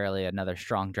necessarily another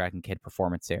strong Dragon Kid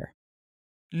performance here.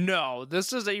 No,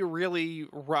 this is a really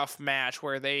rough match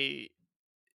where it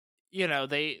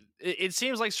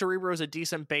seems like Cerebro is a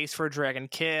decent base for Dragon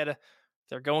Kid.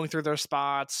 They're going through their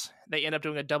spots. They end up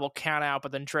doing a double count out,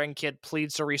 but then Dragon Kid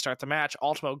pleads to restart the match.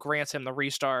 Ultimo grants him the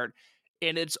restart.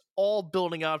 And it's all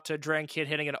building up to Dragon Kid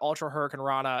hitting an Ultra Hurricane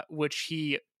Rana, which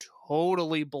he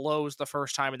totally blows the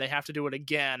first time, and they have to do it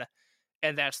again.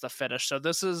 And that's the finish. So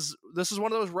this is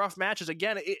one of those rough matches.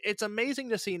 Again, it's amazing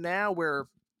to see now where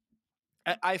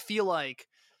I feel like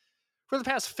for the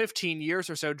past 15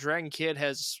 years or so, Dragon Kid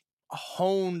has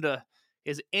honed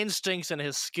his instincts and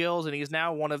his skills, and he's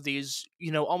now one of these,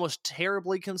 almost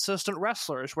terribly consistent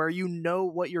wrestlers where you know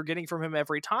what you're getting from him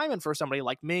every time. And for somebody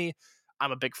like me,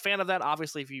 I'm a big fan of that.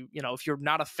 Obviously, if you're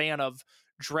not a fan of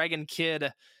Dragon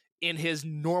Kid in his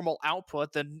normal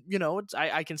output, then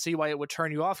I can see why it would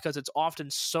turn you off, because it's often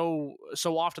so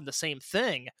often the same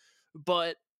thing.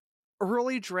 But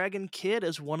early Dragon Kid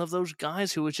is one of those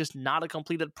guys who is just not a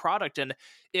completed product. And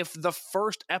if the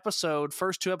first 2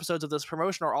 episodes of this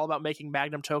promotion are all about making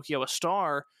Magnum Tokyo a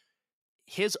star,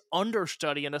 his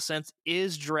understudy in a sense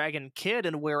is Dragon Kid.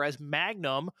 And whereas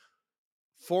Magnum,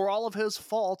 for all of his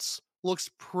faults, looks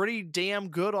pretty damn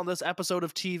good on this episode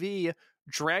of TV,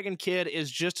 Dragon Kid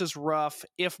is just as rough,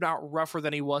 if not rougher,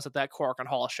 than he was at that Korakuen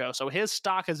Hall show. So his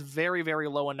stock is very, very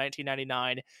low in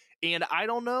 1999. And I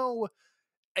don't know,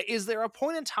 is there a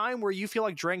point in time where you feel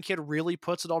like Dragon Kid really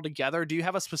puts it all together? Do you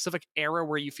have a specific era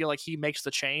where you feel like he makes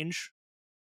the change?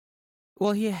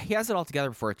 Well, he has it all together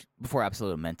before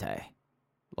Absolute Mente.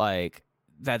 Like,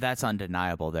 that's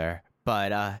undeniable there.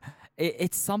 But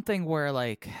it's something where,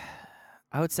 like,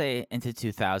 I would say into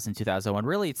 2000, 2001,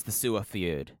 really it's the Suwa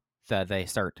feud that they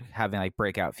start having like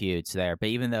breakout feuds there. But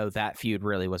even though that feud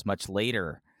really was much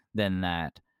later than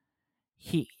that,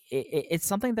 it's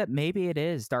something that maybe it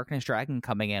is Darkness Dragon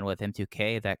coming in with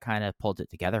M2K that kind of pulled it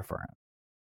together for him.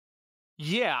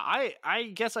 Yeah,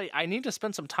 I guess I need to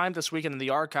spend some time this weekend in the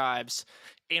archives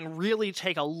and really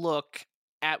take a look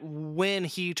at when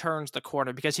he turns the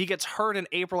corner, because he gets hurt in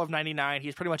April of 99.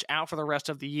 He's pretty much out for the rest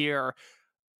of the year.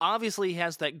 Obviously, he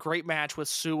has that great match with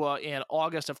Suwa in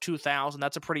August of 2000.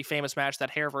 That's a pretty famous match,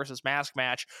 that hair versus mask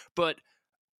match. But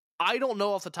I don't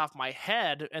know off the top of my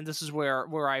head, and this is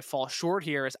where I fall short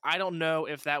here, is I don't know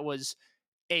if that was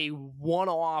a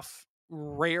one-off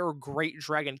rare great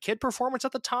Dragon Kid performance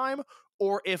at the time,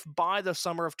 or if by the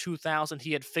summer of 2000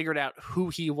 he had figured out who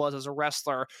he was as a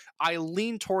wrestler. I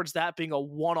lean towards that being a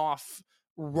one-off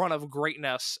run of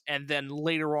greatness, and then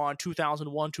later on,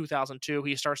 2001, 2002,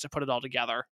 he starts to put it all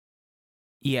together.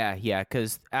 Yeah,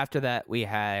 because after that, we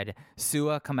had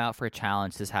Suwa come out for a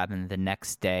challenge. This happened the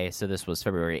next day, so this was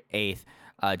February 8th.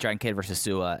 Dragon Kid versus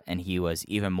Sua, and he was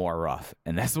even more rough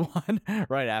in this one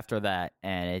right after that.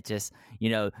 And it just,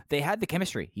 they had the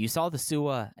chemistry. You saw the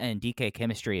Sua and DK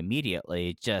chemistry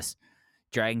immediately. Just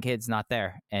Dragon Kid's not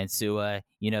there, and Sua,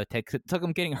 took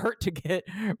him getting hurt to get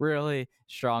really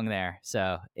strong there.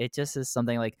 So it just is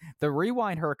something like the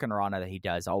rewind Hurricane Rana that he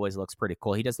does always looks pretty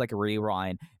cool. He does like a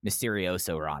rewind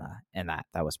Mysterioso Rana, and that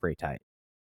was pretty tight.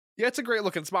 Yeah, it's a great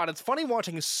looking spot. It's funny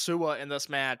watching Sua in this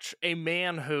match, a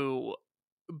man who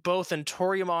both in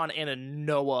Toryumon and in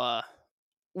Noah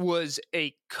was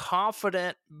a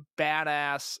confident,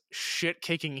 badass,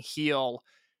 shit-kicking heel.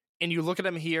 And you look at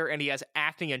him here, and he has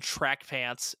acting in track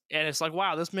pants, and it's like,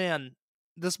 wow, this man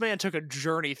took a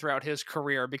journey throughout his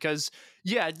career because,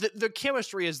 yeah, the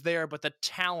chemistry is there, but the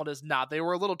talent is not. They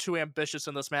were a little too ambitious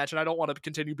in this match, and I don't want to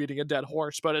continue beating a dead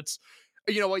horse, but it's,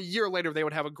 a year later they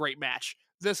would have a great match.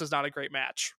 This is not a great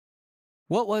match.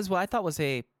 What I thought was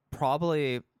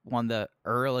probably one of the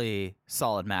early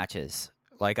solid matches.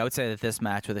 Like, I would say that this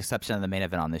match, with the exception of the main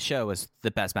event on this show, was the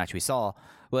best match we saw,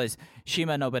 was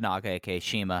Shima Nobunaga, aka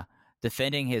Shima,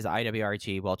 defending his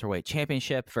IWRG welterweight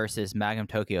championship versus Magnum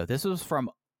Tokyo. This was from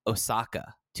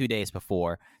Osaka 2 days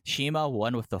before. Shima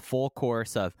won with the full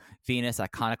course of Venus,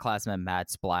 Iconoclasm, and Mad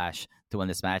Splash to win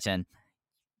this match. And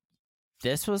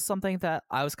this was something that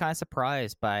I was kind of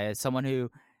surprised by, as someone who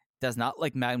does not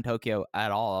like Magnum Tokyo at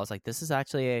all. I was like, this is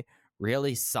actually a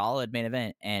really solid main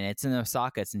event, and it's in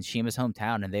Osaka. It's in Shima's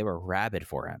hometown, and they were rabid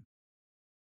for him.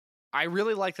 I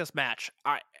really like this match.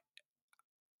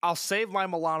 I'll save my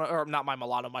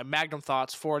Magnum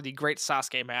thoughts for the Great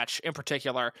Sasuke match in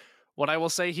particular. What I will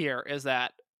say here is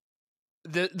that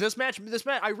this match,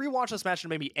 I rewatched this match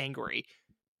and it made me angry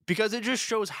because it just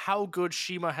shows how good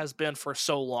Shima has been for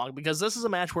so long. Because this is a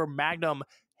match where Magnum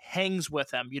hangs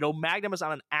with him. Magnum is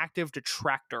not an active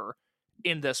detractor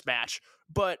in this match,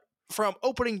 but from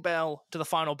opening bell to the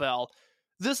final bell,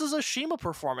 this is a Shima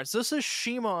performance. This is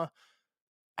Shima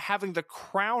having the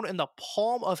crown in the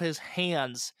palm of his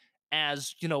hands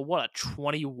as, a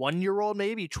 21-year-old,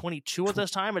 maybe 22 at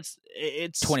this time. It's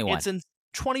 21. It's in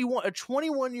 21, a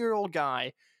 21-year-old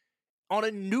guy on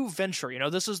a new venture.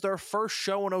 This is their first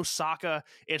show in Osaka.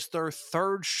 It's their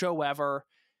third show ever.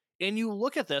 And you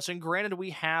look at this, and granted, we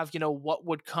have, what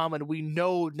would come, and we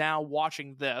know now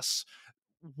watching this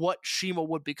what Shima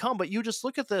would become, but you just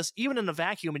look at this, even in a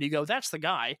vacuum, and you go, that's the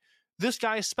guy. This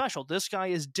guy is special. This guy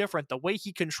is different. The way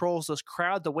he controls this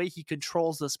crowd, the way he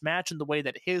controls this match, and the way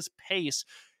that his pace,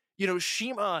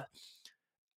 Shima,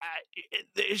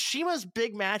 Shima's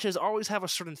big matches always have a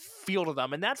certain feel to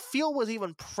them, and that feel was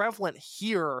even prevalent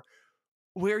here,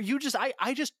 where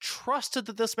I just trusted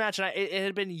that this match, and it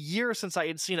had been years since I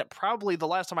had seen it. Probably the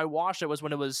last time I watched it was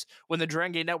when the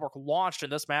Dragon Gate Network launched,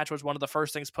 and this match was one of the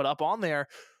first things put up on there.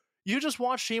 You just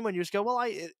watch Shima and you just go, well,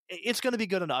 it's going to be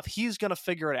good enough. He's going to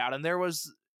figure it out. And there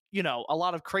was, a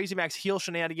lot of Crazy Max heel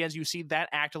shenanigans. You see that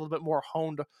act a little bit more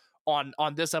honed on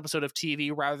this episode of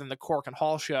TV rather than the Cork and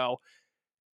Hall show.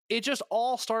 It just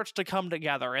all starts to come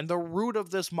together. And the root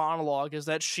of this monologue is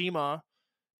that Shima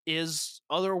is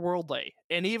otherworldly.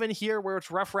 And even here, where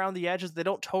it's rough around the edges, they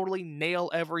don't totally nail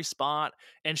every spot,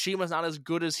 and Shima's not as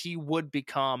good as he would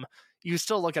become. You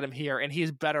still look at him here, and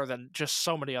he's better than just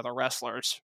so many other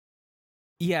wrestlers.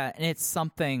 Yeah, and it's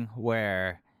something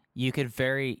where you could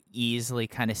very easily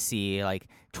kind of see, like,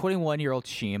 21-year-old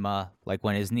Shima, like,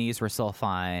 when his knees were still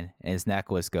fine and his neck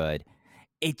was good.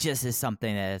 It just is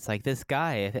something that it's like, this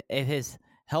guy, if his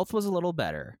health was a little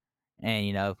better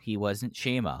and, he wasn't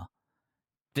Shima,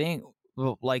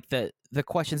 like, the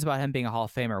questions about him being a Hall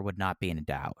of Famer would not be in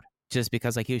doubt. Just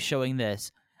because, like, he was showing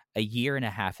this a year and a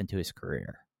half into his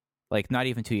career. Like, not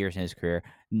even 2 years in his career.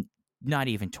 Not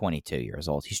even 22 years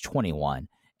old. He's 21.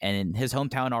 And his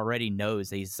hometown already knows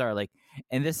that he's started, like,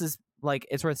 and this is, like,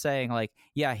 it's worth saying, like,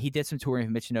 yeah, he did some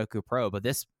touring with Michinoku Pro, but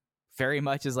this very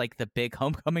much is, like, the big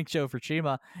homecoming show for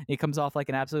Shima. He comes off like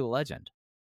an absolute legend.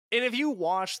 And if you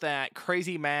watch that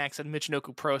Crazy Max and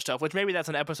Michinoku Pro stuff, which maybe that's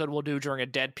an episode we'll do during a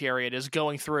dead period, is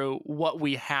going through what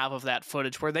we have of that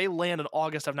footage, where they land in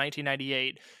August of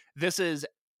 1998. This is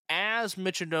as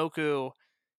Michinoku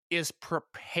is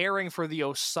preparing for the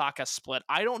Osaka split.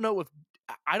 I don't know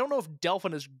if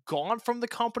Delphin is gone from the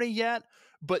company yet,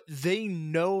 but they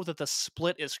know that the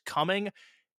split is coming.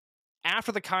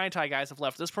 After the Kaientai guys have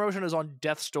left, this promotion is on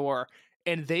death's door,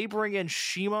 and they bring in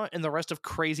Shima and the rest of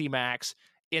Crazy Max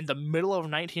in the middle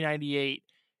of 1998.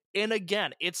 And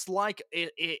again, it's like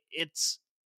it's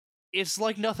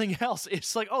like nothing else.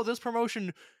 It's like, oh, this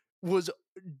promotion was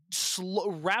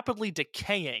rapidly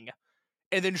decaying.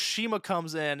 And then Shima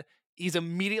comes in. He's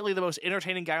immediately the most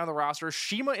entertaining guy on the roster.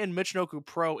 CIMA in Michinoku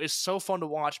Pro is so fun to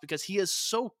watch because he is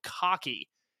so cocky.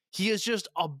 He is just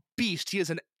a beast. He is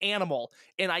an animal.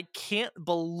 And I can't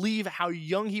believe how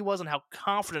young he was and how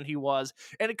confident he was.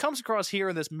 And it comes across here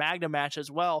in this Magnum match as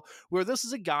well, where this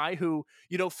is a guy who,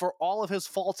 for all of his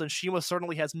faults, and CIMA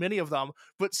certainly has many of them,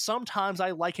 but sometimes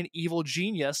I like an evil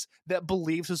genius that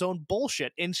believes his own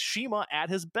bullshit. And CIMA at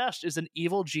his best is an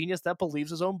evil genius that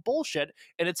believes his own bullshit.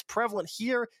 And it's prevalent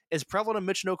here, it's prevalent in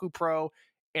Michinoku Pro,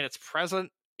 and it's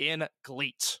present in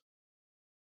GLEAT.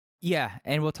 Yeah,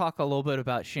 and we'll talk a little bit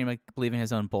about CIMA believing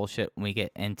his own bullshit when we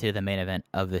get into the main event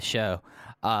of the show.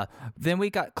 Then we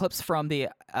got clips from the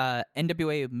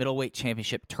NWA Middleweight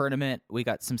Championship Tournament. We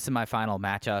got some semifinal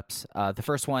matchups. The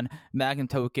first one, Magnum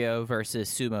Tokyo versus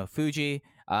Sumo Fuji.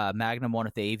 Magnum won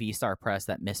with the AV Star Press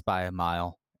that missed by a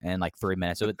mile in like 3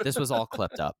 minutes. So this was all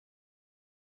clipped up.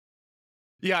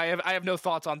 Yeah, I have no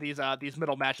thoughts on these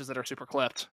middle matches that are super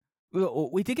clipped.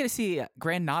 We did get to see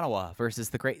Grand Nanawa versus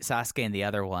the Great Sasuke in the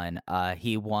other one.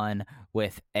 He won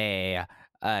with a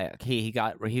he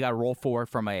got roll forward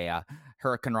from a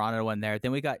Hurricane Rana one there.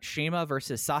 Then we got CIMA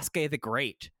versus Sasuke the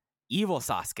Great, evil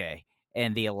Sasuke,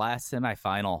 in the last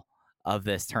semifinal of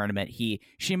this tournament.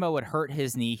 CIMA would hurt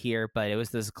his knee here, but it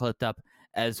was this clipped up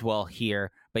as well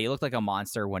here. But he looked like a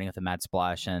monster winning with a mad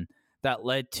splash, and that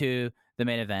led to the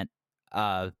main event.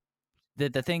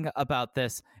 The thing about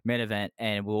this main event,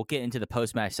 and we'll get into the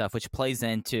post-match stuff, which plays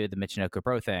into the Michinoku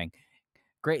Pro thing.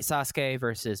 Great Sasuke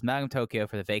versus Magnum Tokyo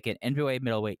for the vacant NWA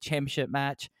Middleweight Championship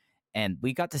match. And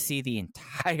we got to see the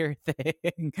entire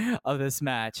thing of this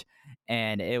match.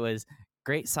 And it was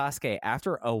Great Sasuke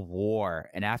after a war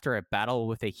and after a battle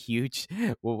with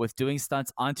with doing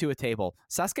stunts onto a table.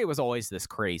 Sasuke was always this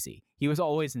crazy. He was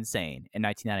always insane. In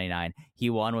 1999, he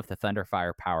won with the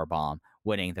Thunderfire Powerbomb,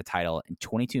 winning the title in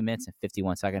 22 minutes and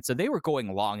 51 seconds. So they were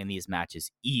going long in these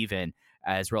matches, even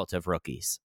as relative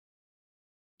rookies.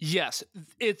 Yes,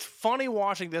 it's funny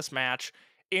watching this match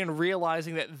and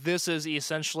realizing that this is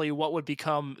essentially what would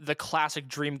become the classic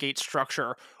Dreamgate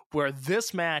structure, where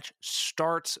this match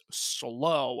starts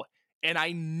slow. And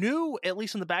I knew, at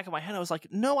least in the back of my head, I was like,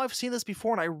 no, I've seen this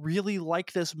before and I really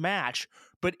like this match.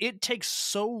 But it takes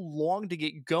so long to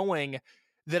get going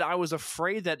that I was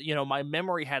afraid that, my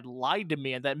memory had lied to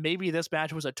me and that maybe this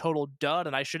match was a total dud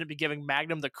and I shouldn't be giving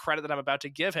Magnum the credit that I'm about to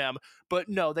give him. But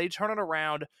no, they turn it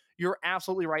around. You're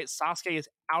absolutely right. Sasuke is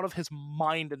out of his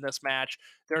mind in this match.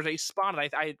 There's a spot, and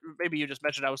I maybe you just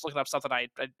mentioned, I was looking up something, I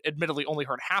admittedly only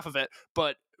heard half of it,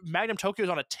 but Magnum Tokyo is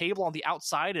on a table on the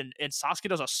outside, and Sasuke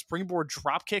does a springboard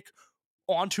dropkick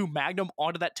onto Magnum,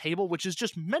 onto that table, which is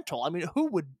just mental. I mean, who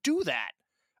would do that?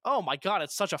 Oh my God,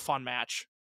 it's such a fun match.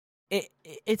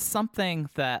 It's something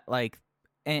that, like,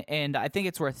 and I think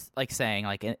it's worth saying,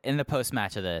 in the post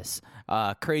match of this,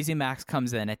 Crazy Max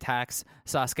comes in, attacks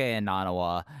Sasuke and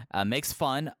Nanawa, makes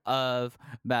fun of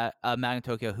Magnum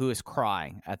Tokyo, who is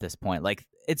crying at this point. Like,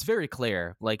 it's very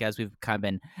clear, as we've kind of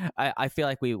been, I feel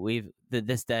like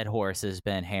this dead horse has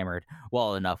been hammered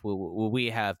well enough.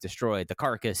 We have destroyed the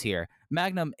carcass here.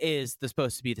 Magnum is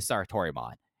supposed to be the star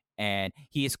Torimon, and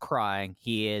he is crying.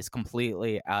 He is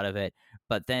completely out of it.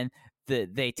 But then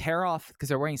they tear off, because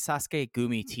they're wearing Sasuke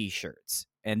Gumi t-shirts.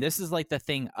 And this is the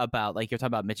thing about, you're talking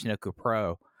about Michinoku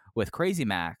Pro with Crazy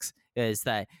Max, is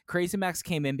that Crazy Max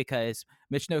came in because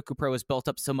Michinoku Pro was built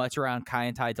up so much around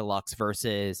Kaientai Deluxe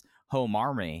versus Home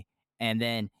Army. And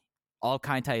then all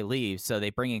Kaientai leaves, so they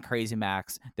bring in Crazy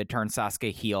Max that turns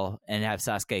Sasuke heel and have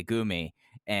Sasuke Gumi.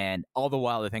 And all the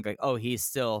while they think there's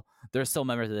still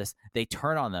members of this. They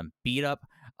turn on them, beat up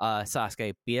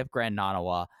Sasuke, beat up Grand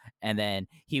Nanawa, and then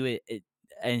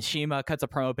and CIMA cuts a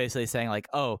promo basically saying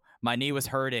my knee was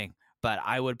hurting, but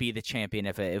I would be the champion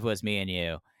if it was me and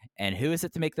you. And who is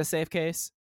it to make the save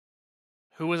case?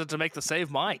 Who is it to make the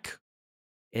save, Mike?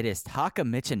 It is Taka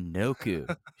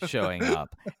Michinoku showing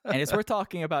up. And it's worth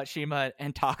talking about CIMA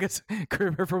and Taka's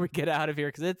career before we get out of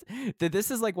here, because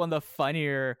this is one of the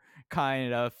funnier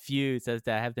kind of feuds that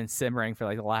have been simmering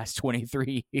for the last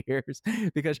 23 years,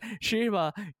 because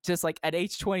CIMA just at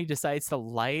age 20 decides to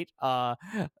light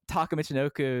Taka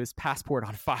Michinoku's passport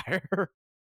on fire.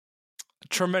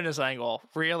 Tremendous angle.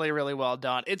 Really, really well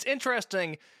done. It's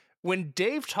interesting. When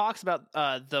Dave talks about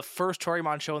the first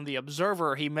Torimon show in The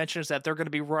Observer, he mentions that they're going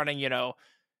to be running, a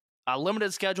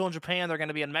limited schedule in Japan, they're going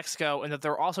to be in Mexico, and that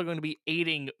they're also going to be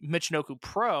aiding Michinoku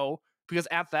Pro, because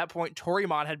at that point,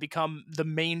 Torimon had become the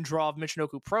main draw of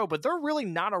Michinoku Pro, but they're really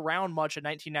not around much in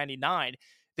 1999.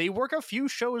 They work a few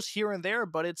shows here and there,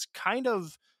 but it's kind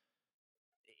of...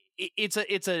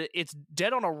 It's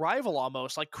dead on arrival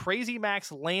almost. Crazy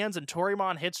Max lands and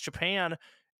Torimon hits Japan,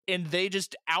 and they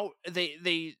just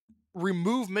they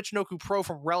remove Michinoku Pro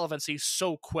from relevancy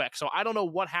so quick. So I don't know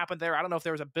what happened there. I don't know if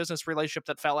there was a business relationship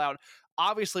that fell out.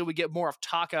 Obviously, we get more of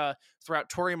Taka throughout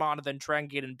Torimon than Dragon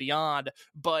Gate and beyond,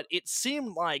 but it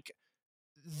seemed like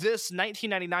this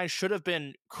 1999 should have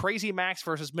been Crazy Max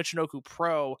versus Michinoku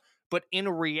Pro, but in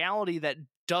reality, that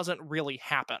doesn't really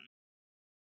happen.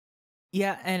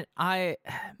 Yeah, and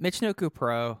Michinoku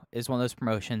Pro is one of those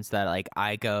promotions that like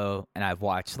I go and I've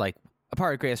watched like a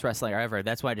part of Greatest Wrestler Ever.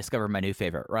 That's why I discovered my new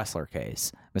favorite wrestler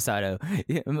case, Masato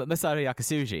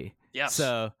Yakasuji. Yes.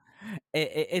 So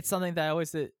it's something that I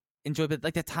always enjoy, but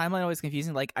like the timeline always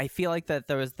confusing. Like I feel like that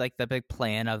there was like the big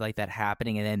plan of like that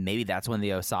happening, and then maybe that's when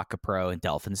the Osaka Pro and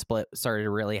Delphin split started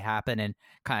to really happen and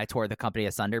kind of tore the company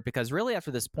asunder. Because really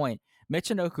after this point,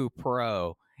 Michinoku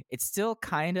Pro, it's still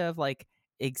kind of like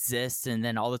exists, and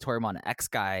then all the Torimon X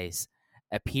guys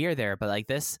appear there, but like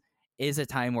this is a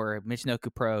time where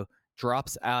Michinoku Pro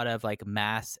drops out of like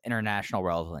mass international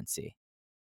relevancy.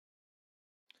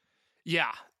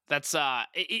 Yeah, that's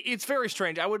it's very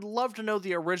strange. I would love to know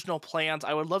the original plans.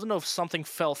 I would love to know if something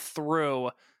fell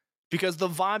through, because the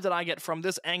vibe that I get from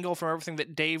this angle, from everything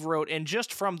that Dave wrote, and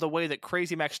just from the way that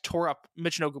Crazy Max tore up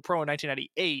Michinoku Pro in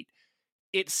 1998,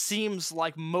 it seems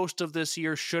like most of this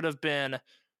year should have been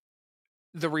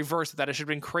the reverse of that. It should have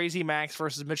been Crazy Max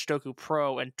versus Michinoku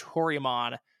Pro and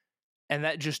Torimon, and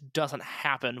that just doesn't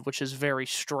happen, which is very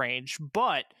strange.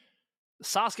 But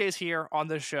Sasuke's here on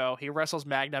this show. He wrestles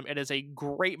Magnum. It is a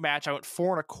great match. I went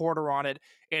 4 1/4 on it.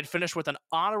 It finished with an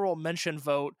honorable mention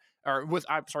vote, or with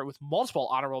multiple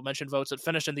honorable mention votes. It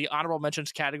finished in the honorable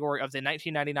mentions category of the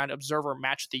 1999 Observer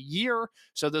Match of the Year.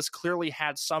 So this clearly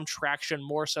had some traction,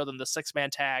 more so than the 6-man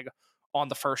tag on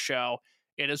the first show.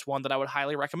 It is one that I would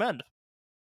highly recommend.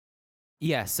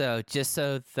 Yeah, so just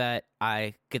so that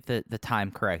I get the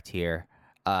time correct here,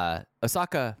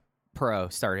 Osaka Pro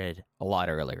started a lot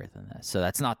earlier than this, so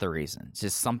that's not the reason. It's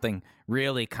just something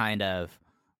really kind of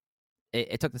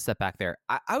it took the step back there.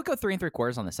 I would go 3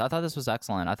 3/4 on this. I thought this was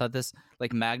excellent. I thought this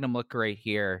like Magnum looked great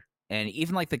here, and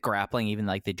even like the grappling, even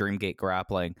like the Dreamgate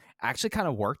grappling, actually kind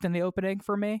of worked in the opening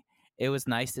for me. It was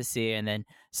nice to see, and then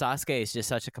Sasuke is just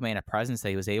such a command of presence that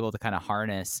he was able to kind of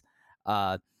harness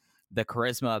the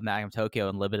charisma of Magnum Tokyo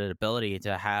and limited ability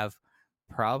to have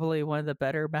probably one of the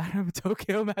better Magnum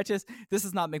Tokyo matches. This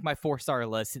does not make my 4-star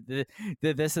list.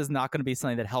 This is not going to be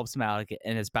something that helps him out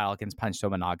in his battle against Punch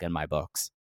Tominaga in my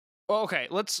books. Well, okay,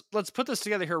 let's put this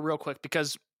together here real quick,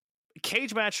 because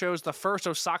Cage Match shows the first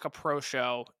Osaka Pro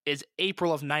show is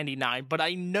April of 99, but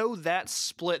I know that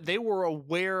split, they were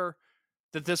aware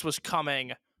that this was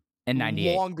coming in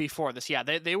 98. Long before this. Yeah,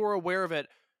 they were aware of it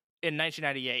in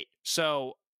 1998.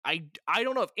 So I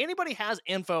don't know if anybody has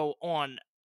info on,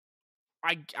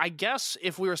 I guess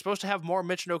if we were supposed to have more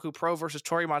Michinoku Pro versus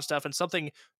Torimon stuff and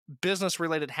something business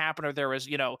related happened, or there was,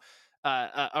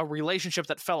 a relationship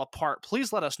that fell apart,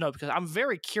 please let us know, because I'm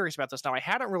very curious about this now. I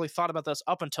hadn't really thought about this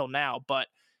up until now, but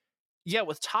yeah,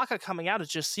 with Taka coming out, it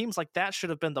just seems like that should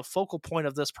have been the focal point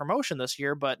of this promotion this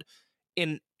year, but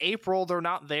in April, they're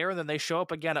not there, and then they show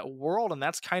up again at World, and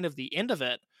that's kind of the end of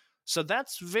it. So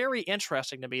that's very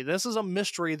interesting to me. This is a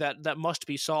mystery that must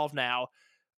be solved now.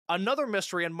 Another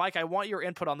mystery, and Mike, I want your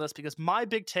input on this, because my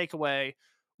big takeaway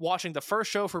watching the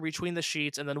first show for Between the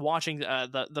Sheets and then watching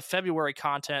the February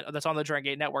content that's on the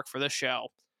Dragon Gate Network for this show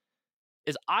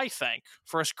is, I think,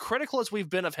 for as critical as we've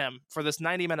been of him for this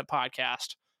 90-minute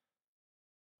podcast,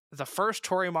 the first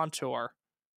Torimon tour,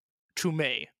 to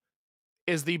me,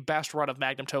 is the best run of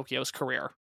Magnum Tokyo's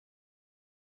career.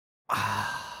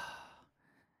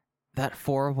 That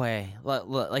 4-way,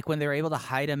 like when they were able to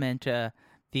hide him into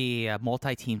the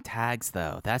multi-team tags,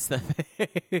 though, that's the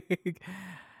thing.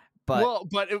 But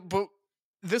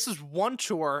this is one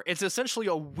tour. It's essentially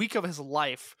a week of his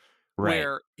life, right,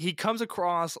 where he comes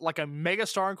across like a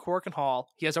megastar in Korakuen Hall.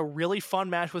 He has a really fun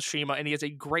match with Shima, and he has a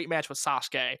great match with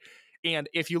Sasuke. And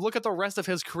if you look at the rest of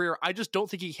his career, I just don't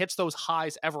think he hits those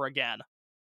highs ever again.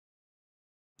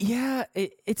 Yeah,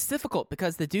 it's difficult,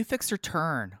 because the Do Fix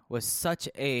Return was such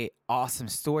a awesome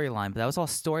storyline, but that was all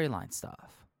storyline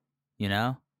stuff,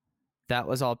 That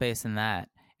was all based in that.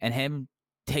 And him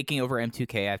taking over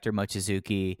M2K after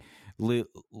Mochizuki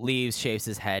leaves, shaves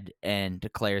his head, and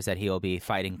declares that he will be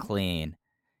fighting clean.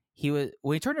 When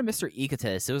he turned to Mr.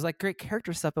 Egotist, it was like great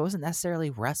character stuff, but it wasn't necessarily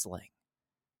wrestling.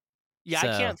 Yeah, so,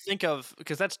 I can't think of,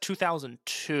 because that's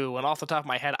 2002, and off the top of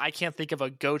my head, I can't think of a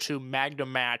go-to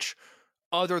Magnum match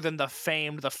other than the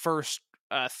first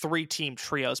 3-team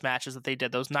trios matches that they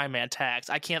did, those 9-man tags.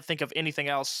 I can't think of anything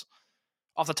else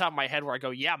off the top of my head where I go,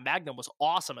 yeah, Magnum was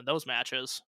awesome in those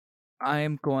matches.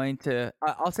 I'll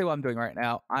say what I'm doing right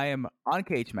now. I am on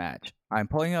Cage Match. I'm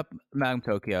pulling up Magnum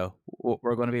Tokyo.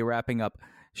 we're going to be wrapping up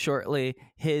shortly.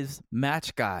 His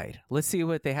match guide. Let's see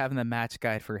what they have in the match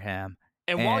guide for him.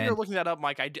 And while you're looking that up,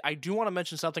 Mike, I do want to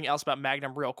mention something else about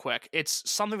Magnum real quick. It's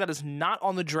something that is not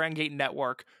on the Dragon Gate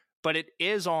Network, but it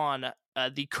is on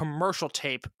the commercial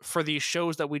tape for these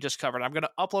shows that we just covered. I'm going to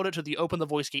upload it to the Open the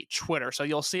Voice Gate Twitter, so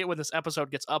you'll see it when this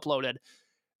episode gets uploaded.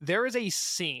 There is a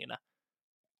scene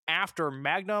after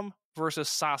Magnum versus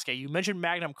Sasuke. You mentioned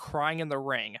Magnum crying in the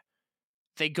ring.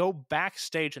 They go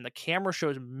backstage, and the camera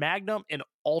shows Magnum and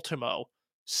Ultimo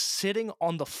sitting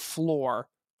on the floor,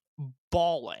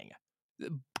 bawling.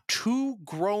 2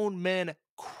 grown men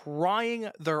crying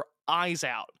their eyes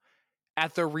out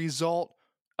at the result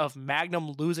of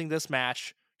Magnum losing this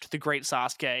match to the great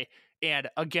Sasuke. And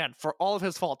again, for all of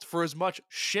his faults, for as much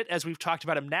shit as we've talked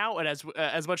about him now, and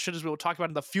as much shit as we will talk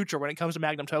about in the future when it comes to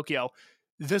Magnum Tokyo,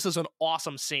 this is an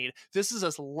awesome scene. This is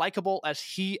as likable as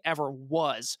he ever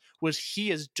was he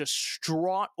is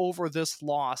distraught over this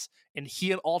loss, and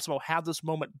he and Ultimo have this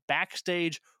moment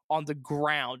backstage on the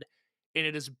ground, and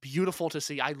it is beautiful to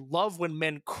see. I love when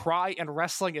men cry in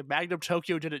wrestling, and Magnum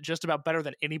Tokyo did it just about better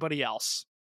than anybody else.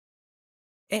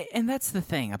 And that's the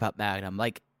thing about Magnum.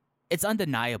 Like, it's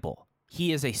undeniable.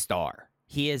 He is a star.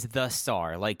 He is the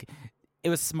star. Like, it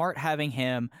was smart having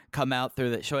him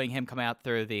showing him come out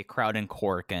through the crowd in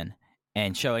Korakuen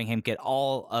and showing him get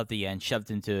all of the end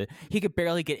shoved into it. He could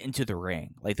barely get into the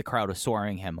ring. Like, the crowd was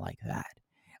soaring him like that.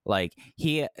 Like,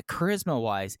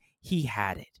 charisma-wise, he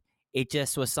had it. It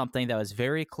just was something that was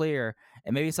very clear,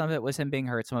 and maybe some of it was him being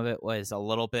hurt, some of it was a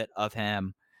little bit of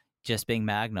him just being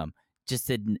Magnum. Just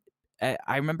didn't.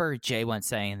 I remember Jay once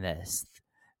saying this,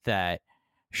 that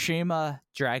Shima,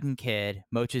 Dragon Kid,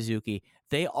 Mochizuki,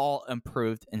 they all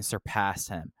improved and surpassed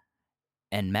him,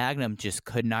 and Magnum just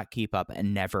could not keep up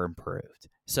and never improved.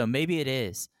 So maybe it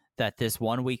is that this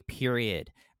 1 week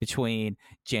period between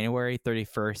January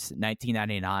 31st,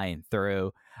 1999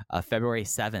 through February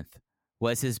 7th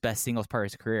was his best singles part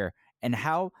of his career. And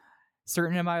how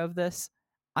certain am I of this?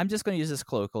 I'm just going to use this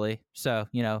colloquially. So,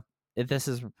 if this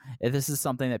is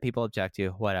something that people object to,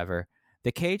 whatever.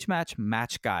 The Cage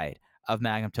match guide of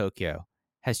Magnum Tokyo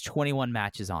has 21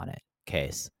 matches on it.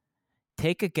 Case.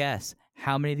 Take a guess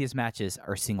how many of these matches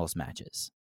are singles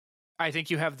matches. I think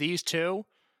you have these 2,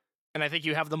 and I think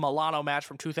you have the Milano match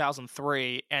from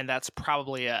 2003, and that's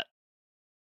probably it.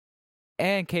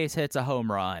 And Case hits a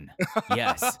home run.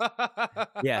 Yes.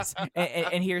 Yes.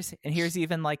 And here's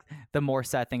even like the more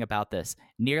sad thing about this.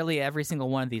 Nearly every single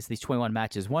one of these 21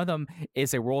 matches, one of them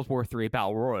is a World War III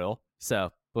Battle Royal. So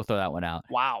we'll throw that one out.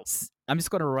 Wow. I'm just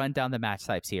going to run down the match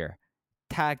types here.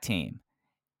 Tag team.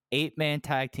 8-man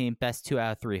tag team, best 2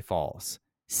 out of 3 falls.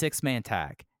 6-man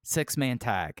tag. 6-man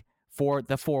tag. For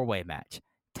the 4-way match.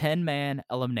 10-man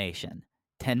elimination.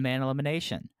 10-man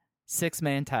elimination.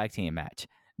 6-man tag team match.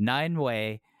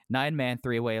 9-man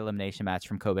 3-way elimination match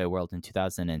from Kobe World in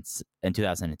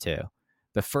 2002.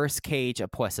 The first Cage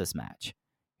Apuestas match.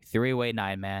 3-way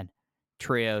 9-man.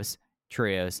 Trios.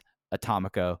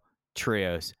 Atomico.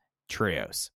 Trios.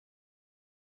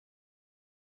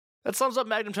 That sums up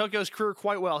Magnum Tokyo's career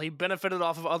quite well. He benefited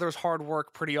off of others' hard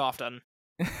work pretty often.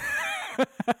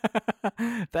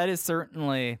 That is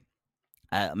certainly...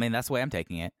 that's the way I'm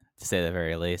taking it, to say the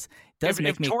very least. If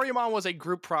Toryumon was a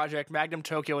group project, Magnum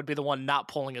Tokyo would be the one not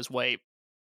pulling his weight.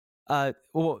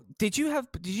 Well, did you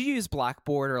use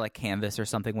Blackboard or like Canvas or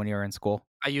something when you were in school?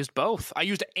 I used both. I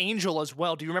used Angel as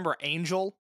well. Do you remember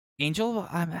Angel? Angel?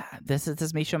 This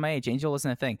is me showing my age. Angel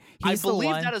wasn't a thing.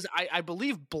 I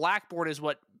believe Blackboard is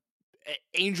what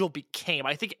Angel became.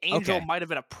 I think Angel might have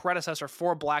been a predecessor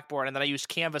for Blackboard, and then I used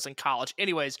Canvas in college.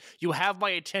 Anyways, you have my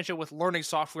attention with learning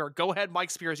software. Go ahead, Mike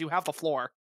Spears. You have the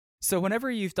floor. So whenever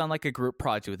you've done like a group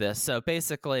project with this, so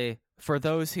basically for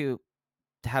those who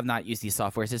have not used these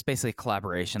softwares, it's basically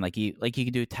collaboration. Like you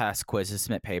can do task quizzes,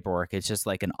 submit paperwork. It's just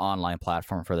like an online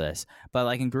platform for this. But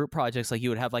like in group projects, like you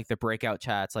would have like the breakout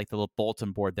chats, like the little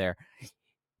bulletin board there.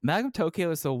 Magnum Tokyo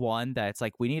is the one that's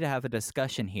like, we need to have a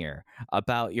discussion here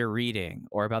about your reading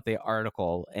or about the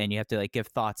article, and you have to like give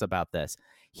thoughts about this.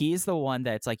 He's the one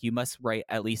that's like, you must write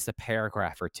at least a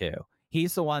paragraph or 2.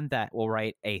 He's the one that will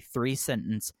write a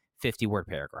 3-sentence, 50-word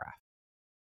paragraph.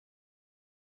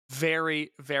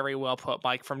 Very, very well put,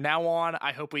 Mike. From now on,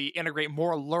 I hope we integrate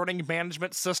more learning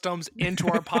management systems into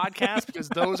our podcast, because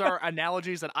those are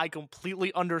analogies that I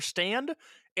completely understand,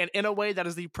 and in a way that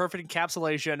is the perfect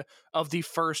encapsulation of the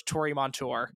first Toryumon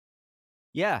tour.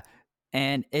 Yeah.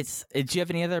 And do you have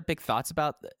any other big thoughts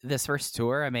about this first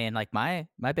tour? I mean, like my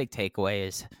big takeaway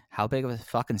is how big of a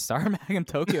fucking star Magnum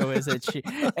Tokyo is,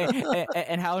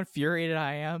 and how infuriated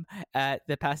I am at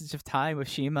the passage of time with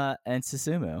Shima and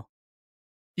Susumu.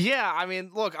 Yeah, I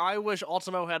mean, look, I wish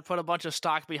Ultimo had put a bunch of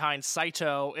stock behind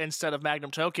Saito instead of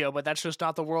Magnum Tokyo, but that's just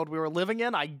not the world we were living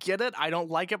in. I get it. I don't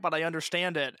like it, but I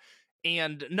understand it.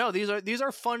 And no, these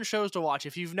are fun shows to watch.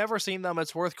 If you've never seen them,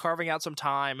 it's worth carving out some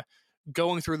time,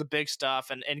 going through the big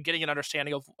stuff and getting an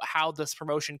understanding of how this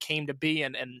promotion came to be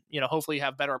and hopefully you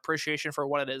have better appreciation for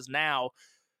what it is now.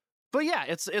 But yeah,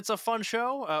 it's a fun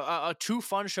show, two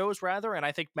fun shows rather, and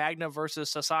I think Magna versus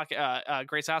Sasaki,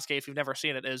 Great Sasuke, if you've never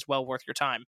seen it, is well worth your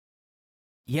time.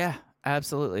 Yeah,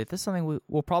 absolutely. This is something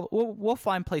we'll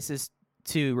find places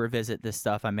to revisit this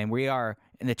stuff. I mean, we are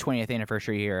in the 20th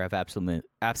anniversary year of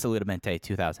Absolutamente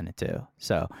 2002.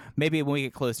 So maybe when we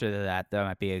get closer to that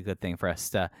might be a good thing for us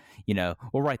to,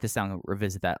 we'll write this down and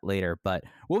revisit that later. But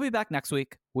we'll be back next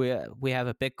week. We have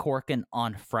a big Korakuen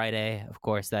on Friday. Of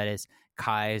course, that is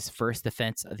Kai's first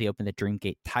defense of the Open the Dream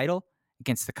Gate title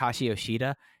against Takashi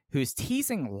Yoshida, who's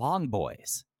teasing Long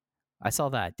Boys. I saw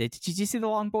that. Did you see the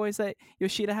Long Boys that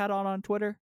Yoshida had on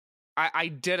Twitter? I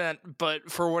didn't, but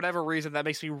for whatever reason, that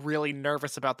makes me really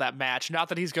nervous about that match. Not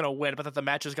that he's going to win, but that the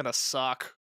match is going to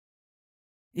suck.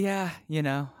 Yeah,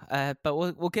 but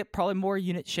we'll get probably more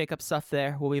unit shakeup stuff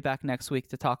there. We'll be back next week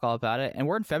to talk all about it. And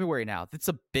we're in February now. It's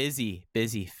a busy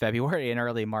February and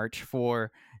early March for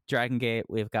Dragon Gate.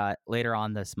 We've got later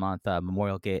on this month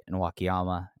Memorial Gate in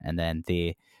Wakayama, and then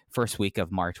the first week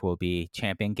of March will be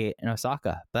Champion Gate in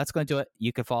Osaka. But that's going to do it.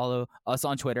 You can follow us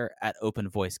on Twitter at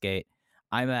OpenVoiceGate.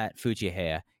 I'm at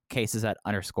Fujihaya. Case is at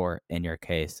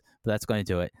 _in_your_case. But that's going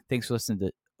to do it. Thanks for listening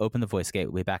to Open the Voice Gate.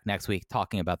 We'll be back next week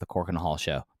talking about the Korakuen Hall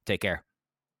show. Take care.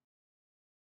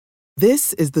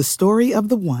 This is the story of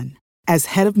the one. As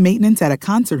head of maintenance at a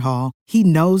concert hall, he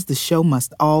knows the show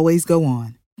must always go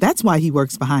on. That's why he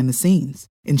works behind the scenes,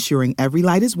 ensuring every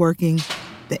light is working,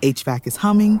 the HVAC is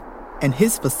humming, and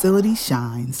his facility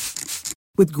shines.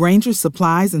 With Grainger's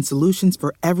supplies and solutions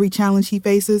for every challenge he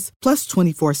faces, plus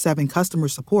 24/7 customer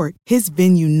support, his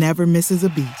venue never misses a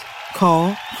beat.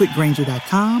 Call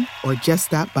quickgrainger.com or just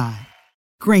stop by.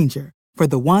 Grainger, for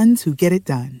the ones who get it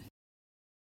done.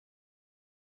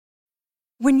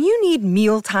 When you need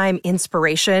mealtime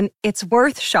inspiration, it's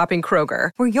worth shopping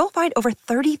Kroger, where you'll find over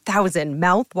 30,000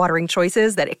 mouth-watering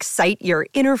choices that excite your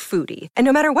inner foodie. And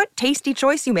no matter what tasty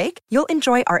choice you make, you'll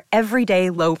enjoy our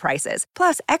everyday low prices,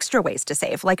 plus extra ways to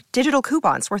save, like digital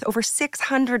coupons worth over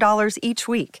 $600 each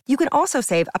week. You can also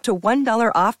save up to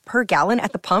 $1 off per gallon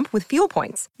at the pump with fuel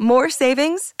points. More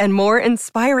savings and more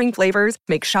inspiring flavors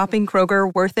make shopping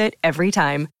Kroger worth it every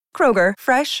time. Kroger,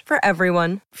 fresh for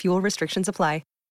everyone. Fuel restrictions apply.